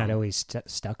mean, she's not always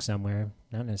stuck somewhere.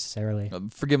 Not necessarily.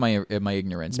 Forgive my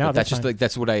ignorance, no, but that's just fine. like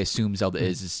that's what I assume Zelda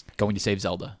is going to save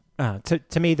Zelda.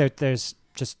 To me, there's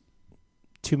just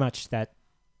too much that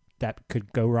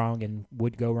could go wrong and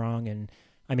would go wrong. And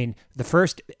I mean, the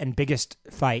first and biggest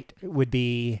fight would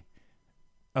be,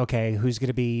 okay, who's going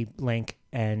to be Link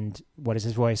and what is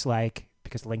his voice like?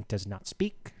 Because Link does not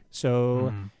speak.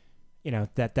 So,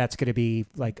 that's going to be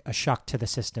like a shock to the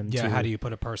system. Yeah, how do you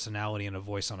put a personality and a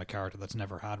voice on a character that's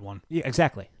never had one? Yeah,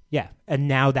 exactly. Yeah. And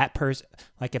now that person,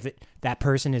 like if that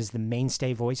person is the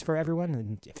mainstay voice for everyone,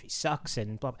 and if he sucks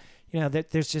and blah,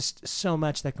 there's just so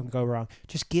much that can go wrong.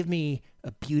 Just give me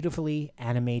a beautifully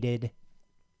animated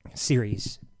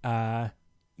series. Get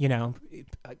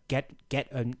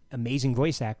an amazing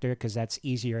voice actor, because that's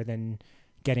easier than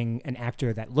getting an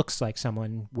actor that looks like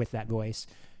someone with that voice,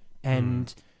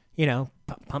 and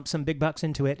pump some big bucks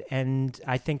into it. And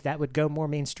I think that would go more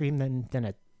mainstream than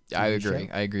a TV I agree.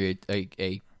 show. I agree.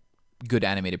 A good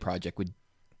animated project would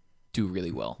do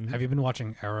really well. Have you been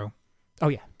watching Arrow? Oh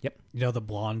yeah, yep. The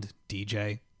blonde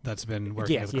DJ that's been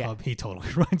working Yes, at the yeah. club. He totally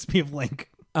reminds me of Link.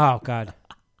 Oh God,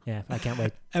 yeah, I can't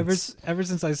wait. Ever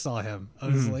since I saw him, I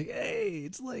was like, hey,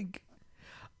 it's Link.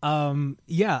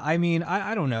 Yeah, I mean,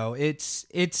 I don't know. It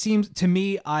seems to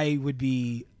me I would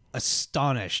be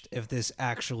astonished if this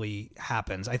actually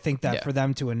happens. I think that Yeah. for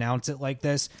them to announce it like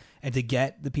this and to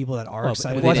get the people that are Well,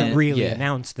 excited, it wasn't didn't- really yeah.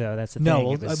 announced though. That's the thing.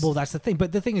 no, It was- well, that's the thing.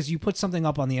 But the thing is, you put something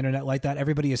up on the internet like that,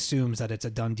 everybody assumes that it's a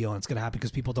done deal and it's going to happen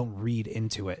because people don't read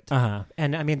into it.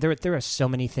 And I mean, there are so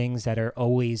many things that are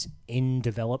always in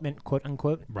development, quote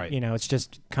unquote. Right. You know, it's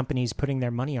just companies putting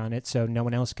their money on it, so no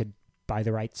one else could buy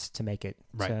the rights to make it.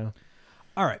 Right. So,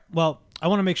 All right. Well, I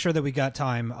want to make sure that we got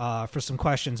time for some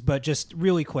questions, but just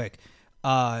really quick,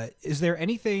 are there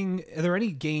any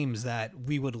games that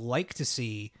we would like to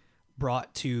see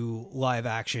brought to live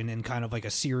action in kind of like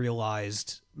a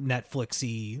serialized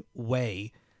Netflixy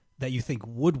way that you think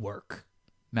would work?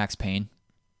 Max Payne.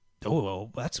 Oh,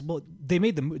 they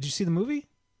made did you see the movie?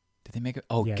 Did they make it?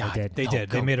 Oh Yeah, they God, did. They No, did.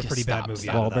 They go- made a just pretty bad stop, movie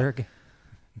stop. out of that. Wahlberg.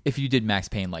 If you did Max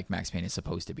Payne like Max Payne is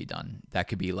supposed to be done, that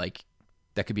could be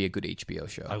a good HBO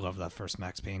show. I love that first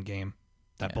Max Payne game.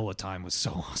 That bullet time was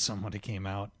so awesome when it came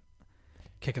out.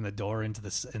 Kicking the door into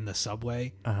in the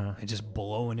subway and just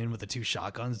blowing in with the two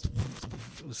shotguns.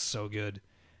 It was so good.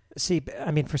 See,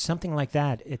 I mean, for something like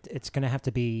that, it's going to have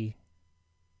to be,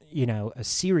 you know, a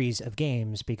series of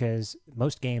games because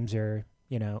most games are,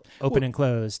 you know, open and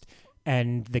closed,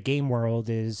 and the game world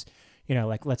is, you know,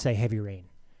 like let's say Heavy Rain.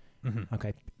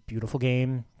 Okay, beautiful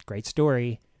game, great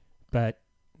story, but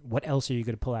what else are you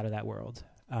going to pull out of that world?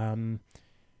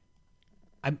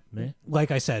 Like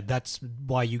I said, that's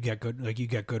why you get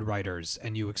good writers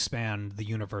and you expand the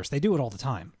universe. They do it all the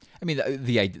time. I mean,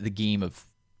 the game of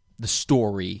the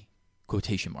story,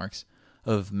 quotation marks,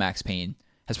 of Max Payne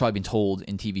has probably been told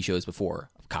in TV shows before.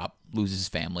 A cop loses his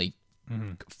family,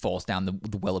 falls down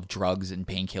the well of drugs and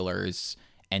painkillers,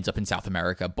 ends up in South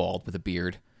America, bald with a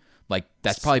beard. Like,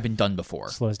 that's probably been done before.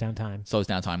 Slows down time. Slows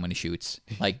down time when he shoots.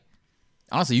 Like,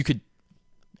 honestly, you could...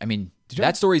 I mean, you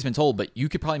that story's been told, but you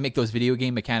could probably make those video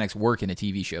game mechanics work in a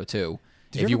TV show, too,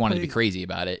 you if you ever wanted to play- be crazy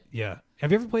about it. Yeah.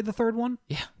 Have you ever played the third one?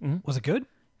 Yeah. Was it good?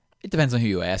 It depends on who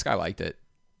you ask. I liked it.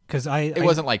 Because It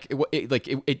wasn't like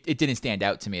it didn't stand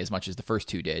out to me as much as the first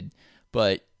two did,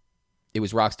 but it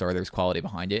was Rockstar. There was quality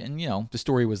behind it, and you know the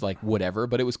story was like whatever.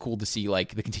 But it was cool to see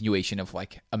like the continuation of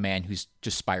like a man who's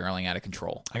just spiraling out of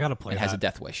control. I gotta play and that. has a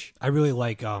death wish. I really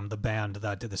like the band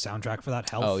that did the soundtrack for that.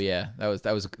 Health. Oh yeah, that was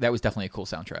definitely a cool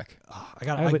soundtrack.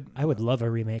 I would love a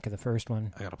remake of the first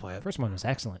one. I gotta play The it. first one was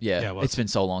excellent. Yeah, Yeah, it was. it's been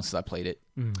so long since I played it.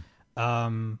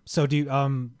 So do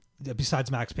you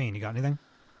besides Max Payne, you got anything?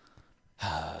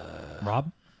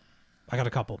 Rob, I got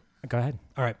a couple. Go ahead.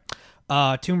 All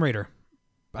right. Tomb Raider.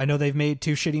 I know they've made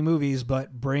two shitty movies,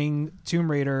 but bring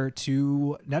Tomb Raider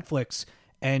to Netflix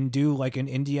and do like an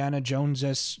Indiana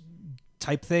Jones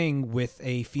type thing with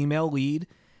a female lead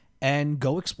and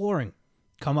go exploring.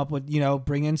 Come up with,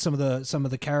 bring in some of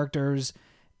the characters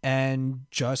and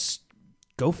just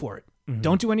go for it.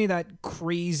 Don't do any of that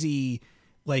crazy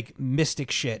like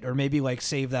mystic shit, or maybe like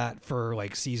save that for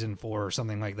like season 4 or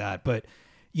something like that. But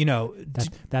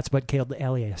That's what killed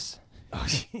Alias.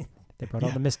 They brought all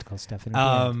the mystical stuff in.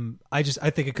 At the end. I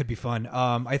think it could be fun.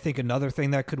 I think another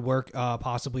thing that could work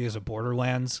possibly is a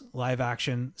Borderlands live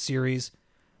action series.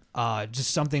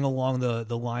 Just something along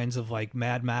the lines of like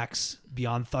Mad Max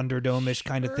Beyond Thunderdome-ish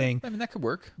kind of thing. I mean, that could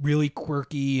work. Really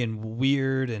quirky and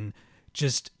weird and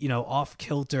just,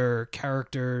 off-kilter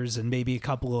characters and maybe a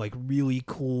couple of like really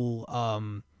cool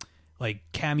like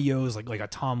cameos, like a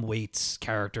Tom Waits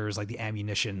characters, like the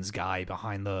ammunitions guy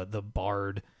behind the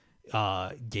Bard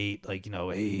gate, like,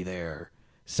 hey there,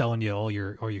 selling you all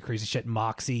your crazy shit.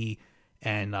 Moxie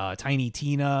and Tiny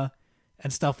Tina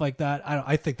and stuff like that.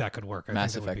 I think that could work. I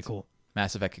Mass think that would be Effect. cool.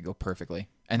 Mass Effect could go perfectly,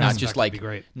 and Mass not just Effect would like be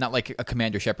great. not like a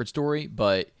Commander Shepard story,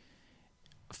 but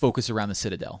focus around the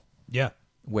Citadel, Yeah.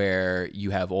 where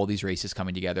you have all these races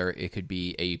coming together. It could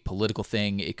be a political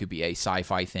thing. It could be a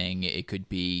sci-fi thing. It could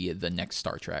be the next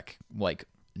Star Trek. Like,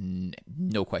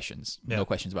 no questions. Yeah. No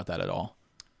questions about that at all.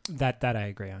 That I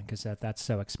agree on because that's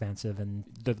so expansive and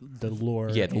the lore.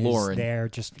 Yeah, the is lore and- there.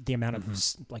 Just the amount of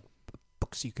like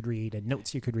books you could read and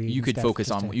notes you could read. You and could stuff focus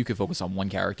just on one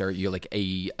character. You're like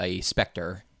a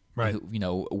Spectre, Right.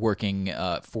 who, working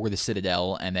for the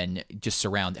Citadel, and then just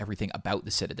surround everything about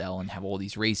the Citadel and have all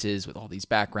these races with all these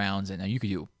backgrounds, and you could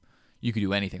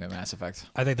do anything with Mass Effect.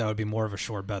 I think that would be more of a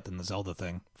sure bet than the Zelda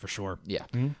thing, for sure. Yeah.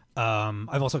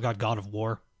 I've also got God of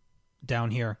War down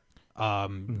here.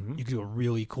 You could do a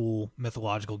really cool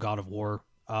mythological God of War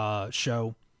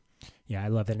show. Yeah, I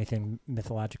love anything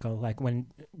mythological. Like when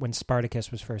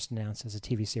Spartacus was first announced as a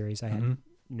TV series, I had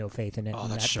no faith in it. Oh,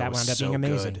 and that show that was wound up so being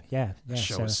amazing. good. Yeah, The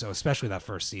show was so, especially that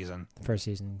first season. first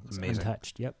season was Amazing.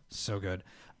 untouched. Yep. So good.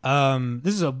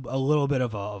 This is a little bit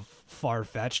of a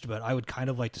far-fetched, but I would kind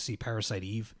of like to see Parasite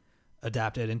Eve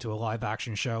adapted into a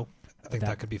live-action show. I think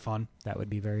that could be fun. That would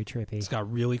be very trippy. It's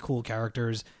got really cool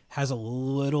characters, has a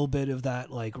little bit of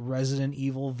that like Resident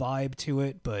Evil vibe to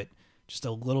it, but just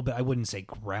a little bit, I wouldn't say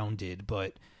grounded,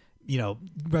 but you know,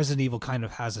 Resident Evil kind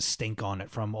of has a stink on it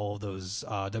from all of those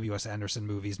W.S. Anderson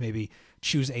movies. Maybe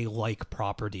choose a like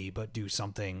property, but do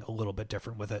something a little bit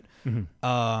different with it.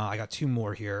 I got two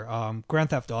more here.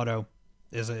 Grand Theft Auto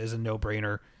is a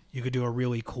no-brainer. You could do a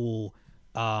really cool,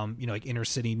 like inner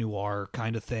city noir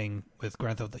kind of thing with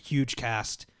Grand Theft, the huge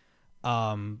cast,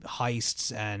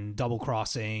 heists and double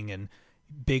crossing and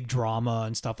big drama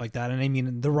and stuff like that. And I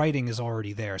mean, the writing is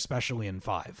already there, especially in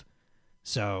 5.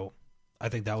 So I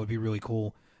think that would be really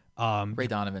cool. Ray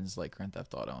Donovan's like Grand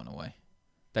Theft Auto in a way.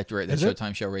 That Is it?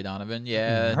 Showtime show, Ray Donovan.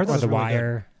 Yeah. I heard that Or was The really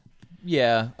Wire.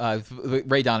 Yeah.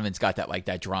 Ray Donovan's got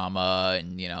that drama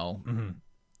and,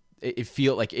 it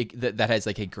feel like that has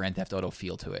like a Grand Theft Auto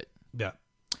feel to it. Yeah.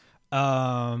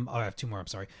 I have two more. I'm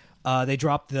sorry. They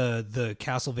dropped the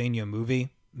Castlevania movie.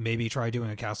 Maybe try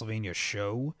doing a Castlevania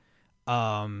show.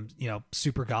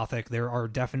 Super gothic. There are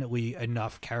definitely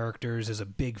enough characters. There's a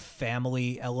big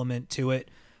family element to it.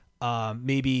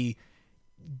 Maybe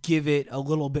give it a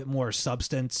little bit more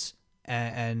substance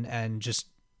and just,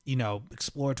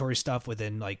 exploratory stuff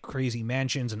within like crazy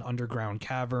mansions and underground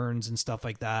caverns and stuff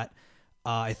like that.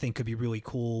 I think could be really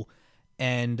cool.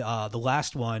 And the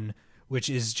last one, which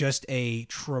is just a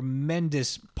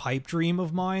tremendous pipe dream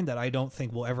of mine that I don't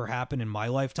think will ever happen in my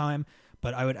lifetime,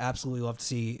 but I would absolutely love to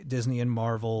see Disney and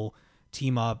Marvel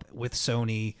team up with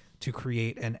Sony to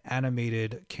create an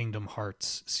animated Kingdom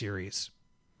Hearts series.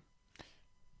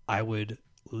 I would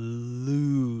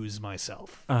lose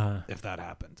myself if that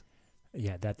happened.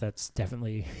 Yeah, that's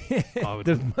definitely would-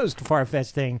 the most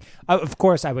far-fetched thing. Of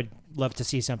course, I would love to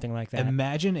see something like that.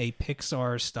 Imagine a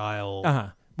Pixar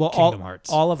style Well, Kingdom Hearts.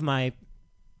 all of my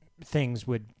things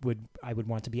I would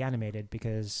want to be animated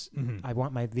because I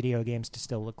want my video games to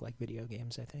still look like video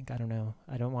games. I think. I don't know.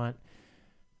 I don't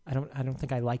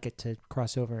think I like it to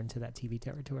cross over into that TV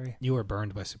territory. You were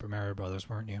burned by Super Mario Brothers,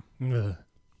 weren't you? Ugh.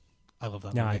 I love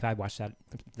that No, movie. I watched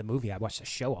the movie. I watched the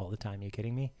show all the time. Are you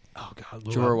kidding me? Oh God,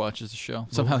 Jorah watches the show.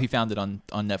 Somehow he found it on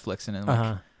Netflix and then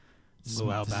Lou this is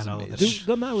Albano. amazing.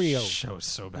 The Mario show is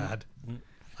so bad.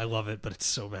 I love it, but it's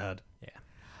so bad. Yeah.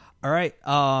 All right.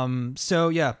 So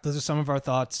yeah, those are some of our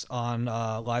thoughts on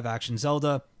live action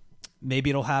Zelda. Maybe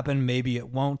it'll happen. Maybe it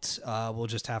won't. We'll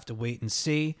just have to wait and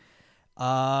see.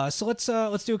 So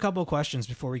let's do a couple of questions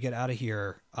before we get out of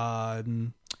here.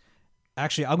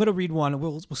 Actually, I'm going to read one.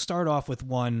 We'll start off with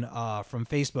one from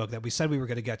Facebook that we said we were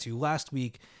going to get to last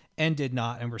week and did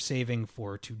not, and we're saving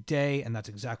for today, and that's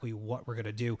exactly what we're going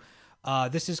to do.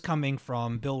 This is coming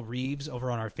from Bill Reeves over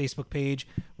on our Facebook page,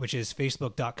 which is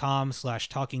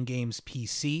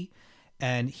facebook.com/talkinggamespc.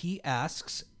 And he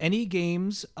asks, any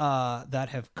games that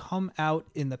have come out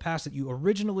in the past that you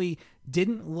originally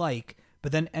didn't like,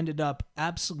 but then ended up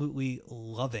absolutely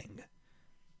loving?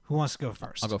 Who wants to go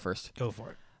first? I'll go first. Go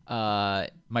for it.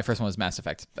 My first one was Mass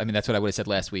Effect. I mean, that's what I would have said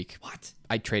last week. What?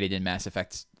 I traded in Mass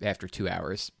Effect after 2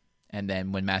 hours. And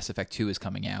then when Mass Effect 2 is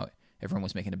coming out, everyone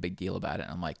was making a big deal about it.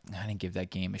 And I'm like, I didn't give that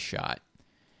game a shot.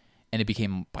 And it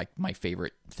became like my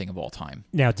favorite thing of all time.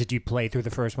 Now, did you play through the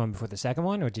first one before the second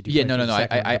one, or did you? Yeah, play no. through the second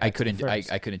one and go I back to the couldn't.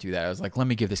 first? I couldn't do that. I was like, let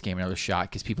me give this game another shot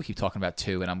because people keep talking about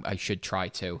 2, and I should try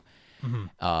 2.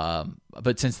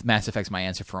 But since Mass Effect's my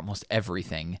answer for almost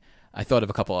everything, I thought of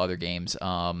a couple other games.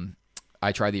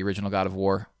 I tried the original God of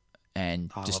War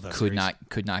and I just love that could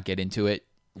series. not get into it.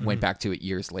 Went back to it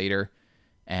years later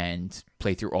and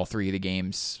played through all 3 of the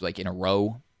games like in a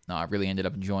row. I really ended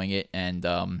up enjoying it. And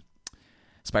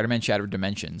Spider-Man Shattered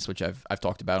Dimensions, which I've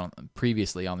talked about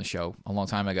previously on the show a long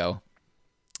time ago.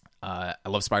 I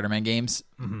love Spider-Man games,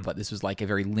 but this was like a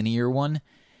very linear one.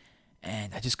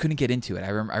 And I just couldn't get into it. I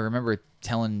remember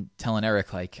telling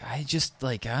Eric, like, I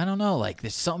don't know, like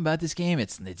there's something about this game.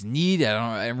 It's neat.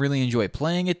 I really enjoy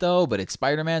playing it though, but it's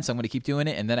Spider-Man, so I'm going to keep doing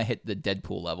it. And then I hit the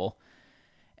Deadpool level,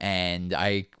 and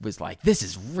I was like, this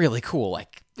is really cool.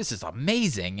 Like this is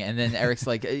amazing. And then Eric's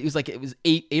like, it was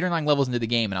 8 or 9 levels into the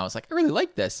game, and I was like, I really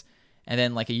like this. And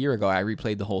then like a year ago, I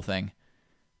replayed the whole thing.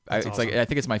 That's I awesome.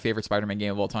 think it's my favorite Spider-Man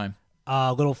game of all time.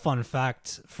 Little fun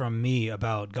fact from me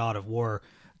about God of War.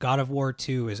 God of War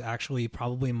 2 is actually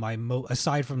probably my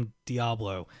aside from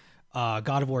Diablo,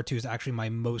 God of War 2 is actually my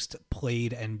most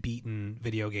played and beaten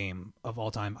video game of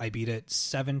all time. I beat it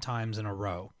 7 times in a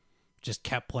row. just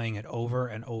kept playing it over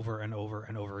and over and over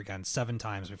and over again 7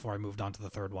 times before I moved on to the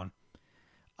third one.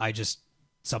 I just,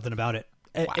 something about it.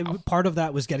 Wow. Part of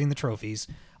that was getting the trophies.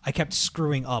 I kept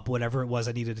screwing up whatever it was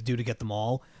I needed to do to get them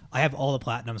all. I have all the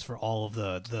platinums for all of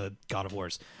the God of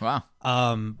Wars. Wow.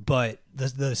 But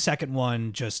the second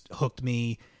one just hooked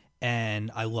me,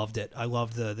 and I loved it. I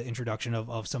loved the introduction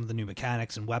of some of the new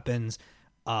mechanics and weapons.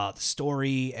 The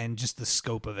story and just the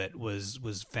scope of it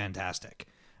was fantastic.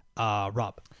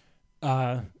 Rob.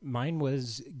 Mine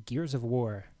was Gears of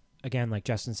War. Again, like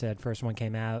Justin said, first one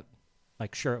came out.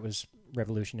 Like, sure, it was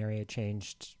revolutionary. It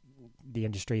changed the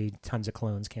industry. Tons of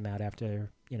clones came out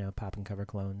after, pop and cover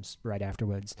clones right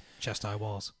afterwards. Chest high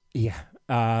walls. Yeah.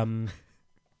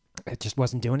 It just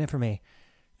wasn't doing it for me.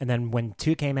 And then when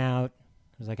 2 came out,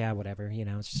 I was like, whatever,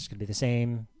 it's just going to be the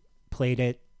same. Played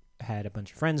it, had a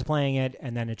bunch of friends playing it,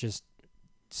 and then it just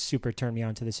super turned me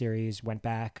on to the series, went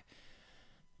back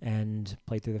and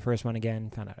played through the first one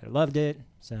again, found out I loved it.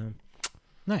 So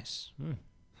nice.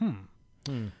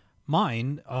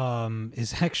 Mine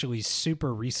is actually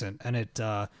super recent, and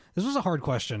this was a hard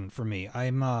question for me.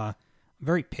 I'm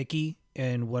very picky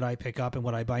in what I pick up and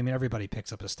what I buy. I mean, everybody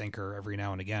picks up a stinker every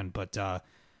now and again, but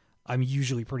I'm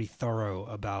usually pretty thorough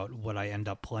about what I end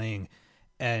up playing.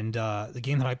 And the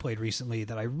game that I played recently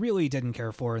that I really didn't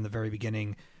care for in the very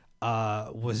beginning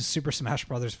was Super Smash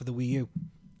Brothers for the Wii U.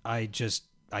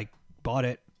 I bought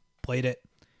it, played it,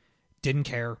 didn't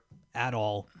care at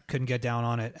all, couldn't get down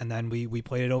on it, and then we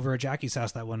played it over at Jackie's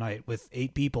house that one night with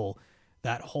 8 people.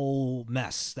 That whole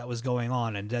mess that was going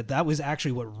on, and that was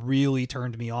actually what really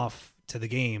turned me off to the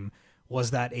game,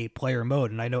 was that 8-player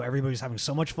mode. And I know everybody was having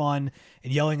so much fun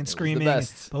and yelling and screaming and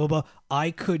blah, blah, blah.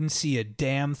 I couldn't see a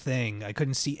damn thing. I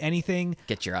couldn't see anything.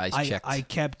 Get your eyes checked. I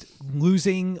kept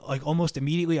losing like almost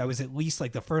immediately. I was at least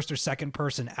like the first or second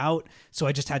person out. So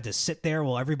I just had to sit there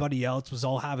while everybody else was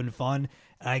all having fun.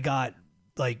 And I got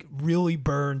like really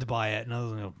burned by it. And I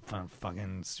was like,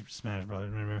 fucking Super Smash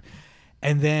Bros.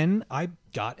 And then I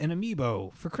got an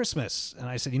amiibo for Christmas. And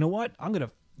I said, you know what? I'm going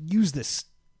to use this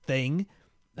thing.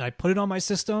 And I put it on my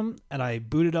system, and I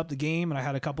booted up the game, and I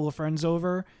had a couple of friends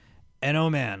over, and oh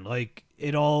man, like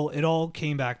it all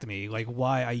came back to me, like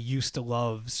why I used to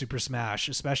love Super Smash,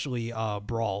 especially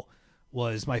Brawl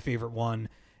was my favorite one,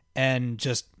 and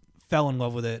just fell in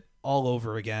love with it all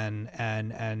over again,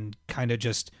 and kind of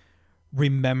just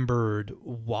remembered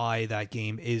why that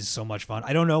game is so much fun.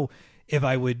 I don't know if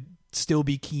I would still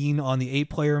be keen on the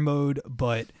 8-player mode,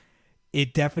 but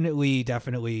it definitely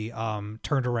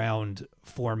turned around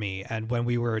for me. And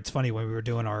it's funny, when we were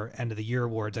doing our end of the year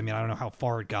awards, I mean, I don't know how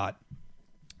far it got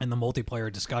in the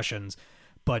multiplayer discussions,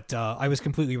 but I was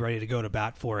completely ready to go to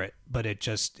bat for it, but it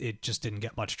just didn't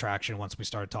get much traction once we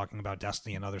started talking about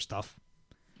Destiny and other stuff.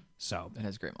 So it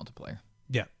has great multiplayer.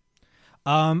 Yeah.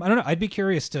 I don't know. I'd be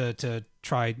curious to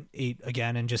try 8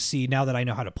 again and just see, now that I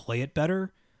know how to play it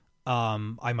better,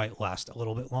 I might last a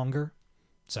little bit longer.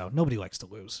 So nobody likes to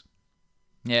lose.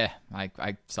 Yeah,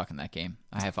 I suck in that game.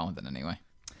 I have fun with it anyway.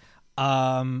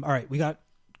 All right, we got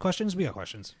questions.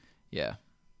 Yeah.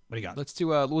 What do you got? Let's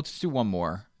do one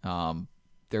more.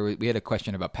 We had a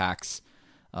question about PAX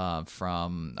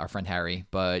from our friend Harry,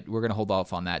 but we're gonna hold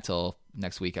off on that till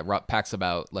next week. PAX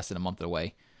about less than a month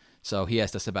away, so he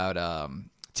asked us about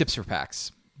tips for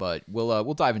PAX. But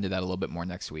we'll dive into that a little bit more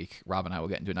next week. Rob and I will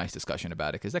get into a nice discussion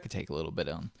about it, because that could take a little bit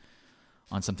on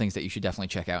some things that you should definitely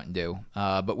check out and do.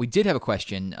 But we did have a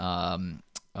question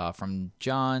from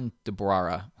John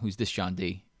DeBrara, who's this John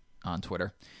D on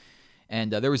Twitter.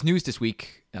 And there was news this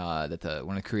week that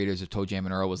one of the creators of Toe Jam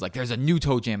and Earl was like, "There's a new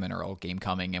Toe Jam and Earl game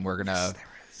coming, and we're gonna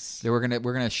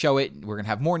show it. We're gonna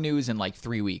have more news in like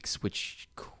 3 weeks," which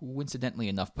coincidentally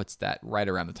enough puts that right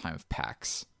around the time of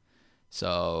PAX.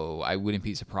 So I wouldn't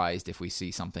be surprised if we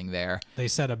see something there. They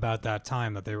said about that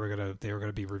time that they were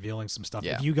gonna be revealing some stuff.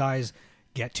 Yeah. If you guys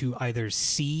get to either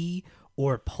see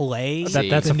or play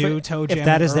That's the the new Toe Jam If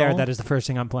that and is there, Earl, that is the first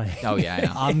thing I'm playing. Oh yeah, I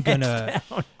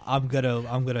know. I'm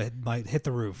gonna might hit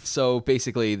the roof. So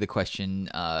basically, the question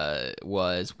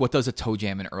was, what does a Toe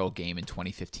Jam and Earl game in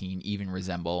 2015 even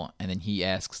resemble? And then he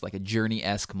asks, like a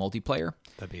Journey-esque multiplayer.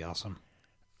 That'd be awesome.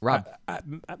 Rob,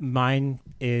 Mine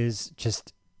is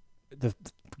just, the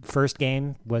first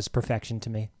game was perfection to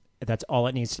me. That's all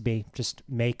it needs to be. Just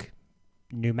make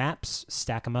new maps,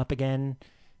 stack them up again,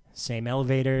 same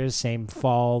elevators, same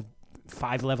fall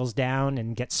 5 levels down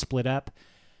and get split up.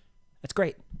 That's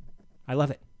great. I love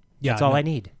it. Yeah, that's all I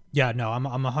need. Yeah, no, I'm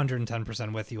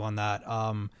 110% with you on that.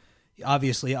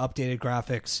 Obviously, updated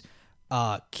graphics,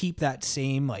 keep that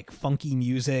same like funky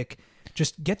music.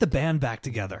 Just get the band back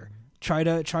together. Try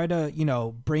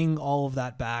to bring all of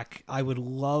that back. I would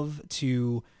love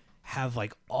to have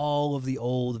like all of the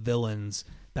old villains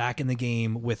back in the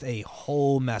game with a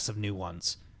whole mess of new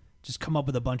ones. Just come up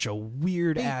with a bunch of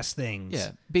weird ass things.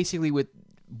 Yeah, basically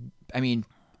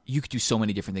you could do so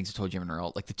many different things with Toe Jam and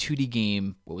Earl. Like the 2D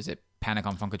game, what was it? Panic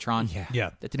on Funkatron?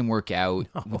 Yeah. That didn't work out.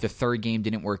 No. The third game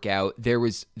didn't work out.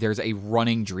 There's a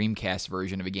running Dreamcast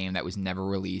version of a game that was never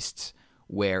released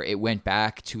where it went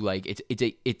back to like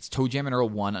it's Toe Jam and Earl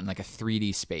 1 on like a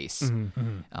 3D space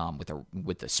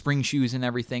with the spring shoes and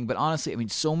everything. But honestly, I mean,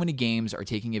 so many games are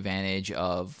taking advantage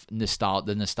of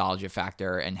the nostalgia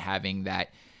factor and having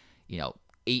that,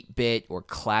 8-bit or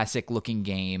classic looking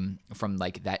game from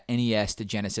like that NES to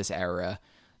Genesis era.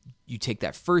 You take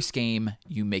that first game,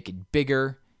 you make it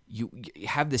bigger. You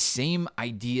have the same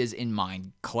ideas in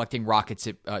mind, collecting rocket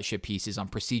ship pieces on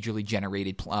procedurally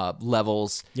generated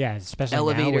levels. Yeah,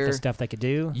 especially now with the stuff they could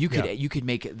do. You could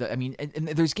make and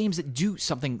there's games that do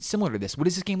something similar to this. What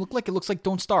does this game look like? It looks like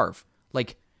Don't Starve.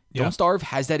 Like Don't Starve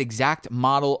has that exact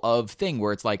model of thing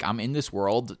where it's like I'm in this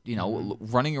world,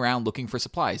 running around looking for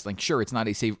supplies. Like sure, it's not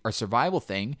a survival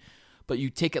thing, but you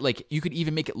take it like you could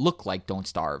even make it look like Don't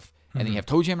Starve. And then you have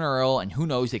Toe Jam and Earl, and who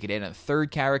knows, they could add a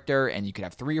third character, and you could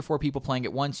have 3 or 4 people playing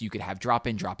at once. You could have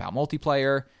drop-in, drop-out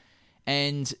multiplayer,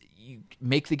 and you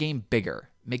make the game bigger.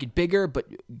 Make it bigger, but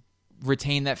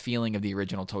retain that feeling of the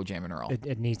original Toe Jam and Earl.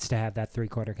 It needs to have that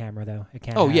 3/4 camera, though. It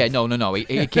can't. No.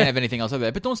 It can't have anything else other than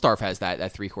that. But Don't Starve has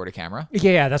that 3/4 camera.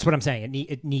 Yeah, that's what I'm saying.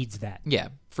 It needs that. Yeah,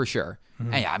 for sure.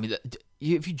 And yeah, I mean,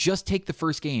 if you just take the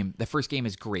first game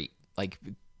is great. Like,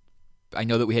 I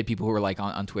know that we had people who were like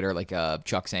on Twitter, like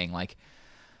Chuck saying like,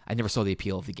 I never saw the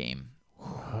appeal of the game.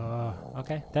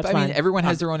 Okay, that's fine. fine. I mean, everyone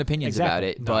has their own opinions about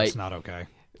it, No, but it's not okay.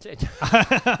 It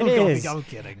is. I'm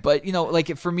kidding. But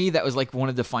like for me, that was like one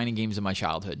of the defining games of my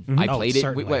childhood. I played it.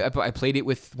 I played it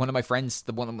with one of my friends.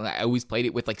 The one I always played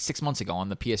it with like 6 months ago on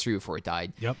the PS3 before it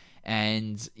died. Yep.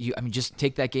 And just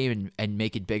take that game and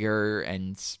make it bigger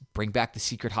and bring back the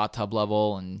secret hot tub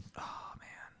level and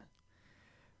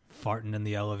Farting in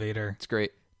the elevator. it's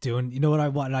great. You know what I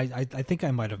want? I think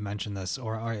I might have mentioned this,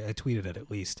 or I tweeted it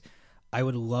at least. I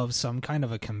would love some kind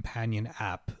of a companion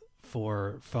app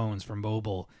for phones, for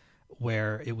mobile,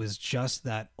 where it was just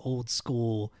that old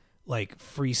school like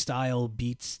freestyle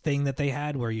beats thing that they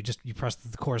had, where you press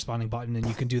the corresponding button and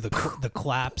you can do the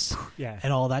claps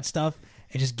and all that stuff,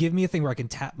 and just give me a thing where I can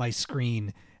tap my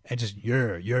screen and just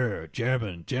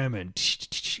jamming,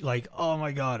 like, oh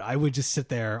my god, I would just sit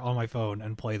there on my phone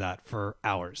and play that for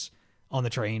hours on the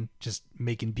train, just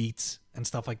making beats and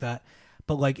stuff like that.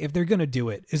 But like, if they're gonna do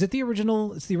it, is it the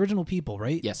original? It's the original people,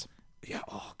 right? Yes. Yeah.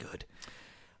 Oh, good.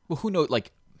 Well, who knows?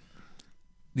 Like,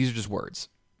 these are just words.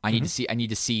 I need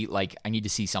to see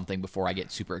something before I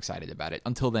get super excited about it.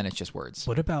 Until then, it's just words.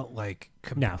 What about like?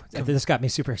 No, this got me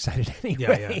super excited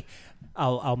anyway. Yeah.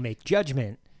 I'll make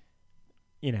judgment,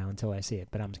 until I see it.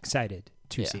 But I'm excited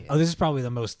to see it. Oh, this is probably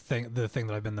the thing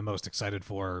that I've been the most excited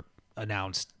for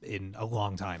announced in a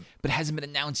long time. But it hasn't been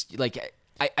announced. Like,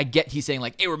 I get he's saying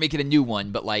like, hey, we're making a new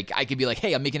one, but like I could be like,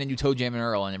 hey, I'm making a new Toe Jam and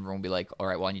Earl, and everyone will be like, all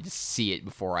right, well, I need to see it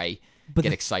before I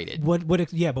get excited. But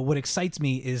what excites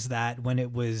me is that when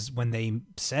they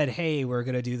said, hey, we're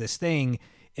gonna do this thing,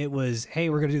 it was, hey,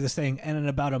 we're gonna do this thing, and in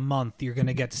about a month you're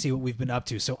gonna get to see what we've been up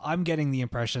to. So I'm getting the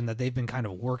impression that they've been kind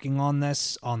of working on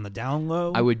this on the down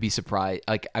low. I would be surprised.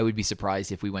 I would be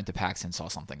surprised if we went to PAX and saw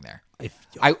something there.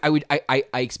 I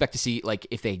expect to see, like,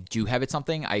 if they do have it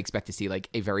something, I expect to see like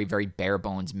a very, very bare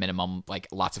bones minimum, like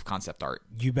lots of concept art.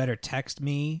 You better text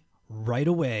me right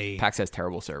away. PAX has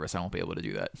terrible service. I won't be able to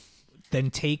do that. Then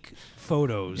take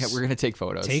photos. Yeah, we're gonna take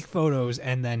photos. Take photos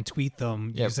and then tweet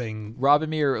them using Rob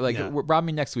and me. Rob and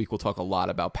me next week. We'll talk a lot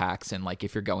about PAX and like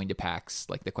if you're going to PAX,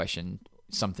 like the question,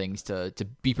 some things to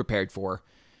be prepared for,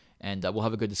 and we'll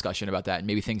have a good discussion about that and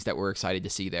maybe things that we're excited to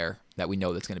see there that we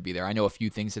know that's going to be there. I know a few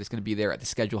things that it's going to be there. The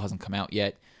schedule hasn't come out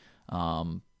yet,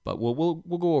 but we'll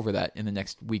go over that in the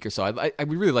next week or so. I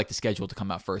would really like the schedule to come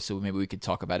out first, so maybe we could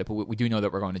talk about it. But we do know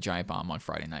that we're going to Giant Bomb on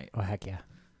Friday night. Oh heck yeah!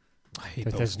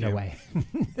 But there's no way.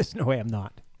 There's no way I'm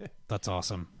not. That's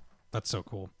awesome. That's so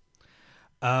cool.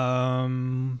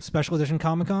 Special edition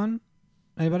Comic-Con?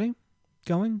 Anybody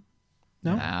going?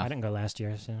 No? Nah. I didn't go last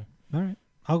year, so. All right.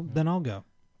 I'll go.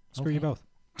 Screw you both.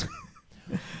 Okie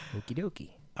dokie.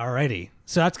 Alrighty.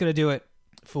 So that's going to do it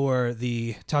for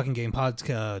the Talking Game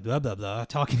podcast,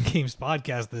 Talking Games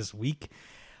podcast this week.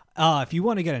 If you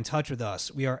want to get in touch with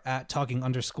us, we are at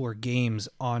talking_games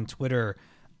on Twitter.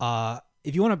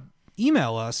 If you want to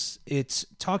email us, it's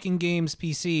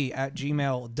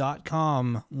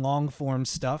talkinggamespc@gmail.com. Long form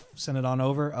stuff. Send it on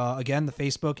over. Again, the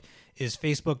Facebook is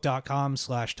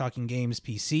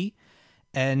facebook.com/talkinggamespc.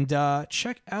 And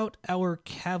check out our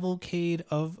cavalcade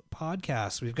of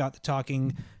podcasts. We've got the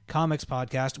Talking Comics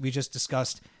podcast. We just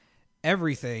discussed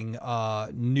everything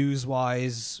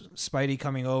news-wise. Spidey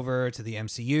coming over to the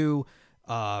MCU.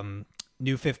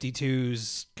 New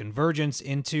 52's convergence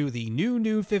into the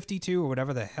new 52, or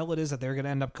whatever the hell it is that they're going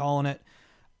to end up calling it.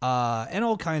 And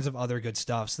all kinds of other good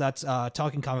stuff. So that's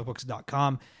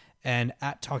talkingcomicbooks.com and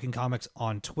at Talking Comics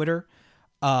on Twitter.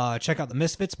 Check out the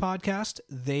Misfits podcast.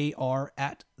 They are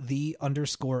at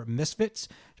 _Misfits.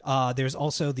 There's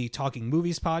also the Talking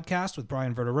Movies podcast with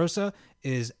Brian Verderosa,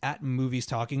 is at Movies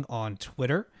Talking on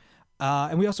Twitter.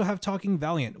 And we also have Talking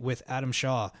Valiant with Adam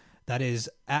Shaw. That is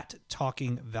at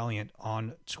Talking Valiant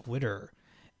on Twitter.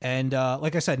 And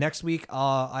like I said, next week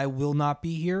I will not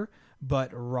be here,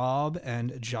 but Rob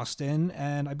and Justin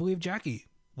and I believe Jackie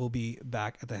will be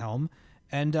back at the helm.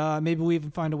 And maybe we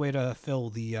even find a way to fill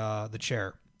the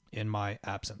chair in my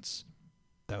absence.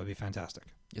 That would be fantastic.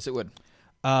 Yes, it would.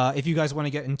 If you guys want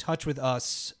to get in touch with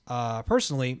us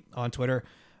personally on Twitter,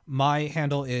 my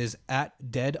handle is at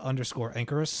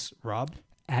dead_Anchorus. Rob?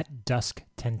 At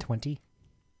Dusk1020.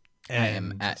 I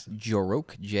am at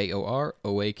Joroak,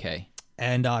 Joroak.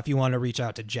 And if you want to reach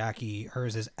out to Jackie,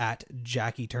 hers is at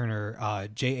Jackie Turner,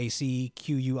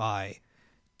 JACQUITURNER.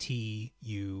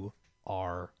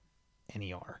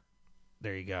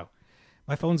 There you go.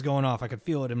 My phone's going off. I could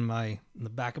feel it in the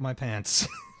back of my pants.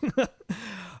 All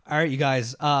right, you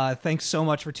guys. Thanks so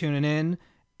much for tuning in,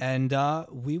 and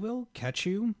we will catch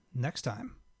you next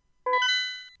time.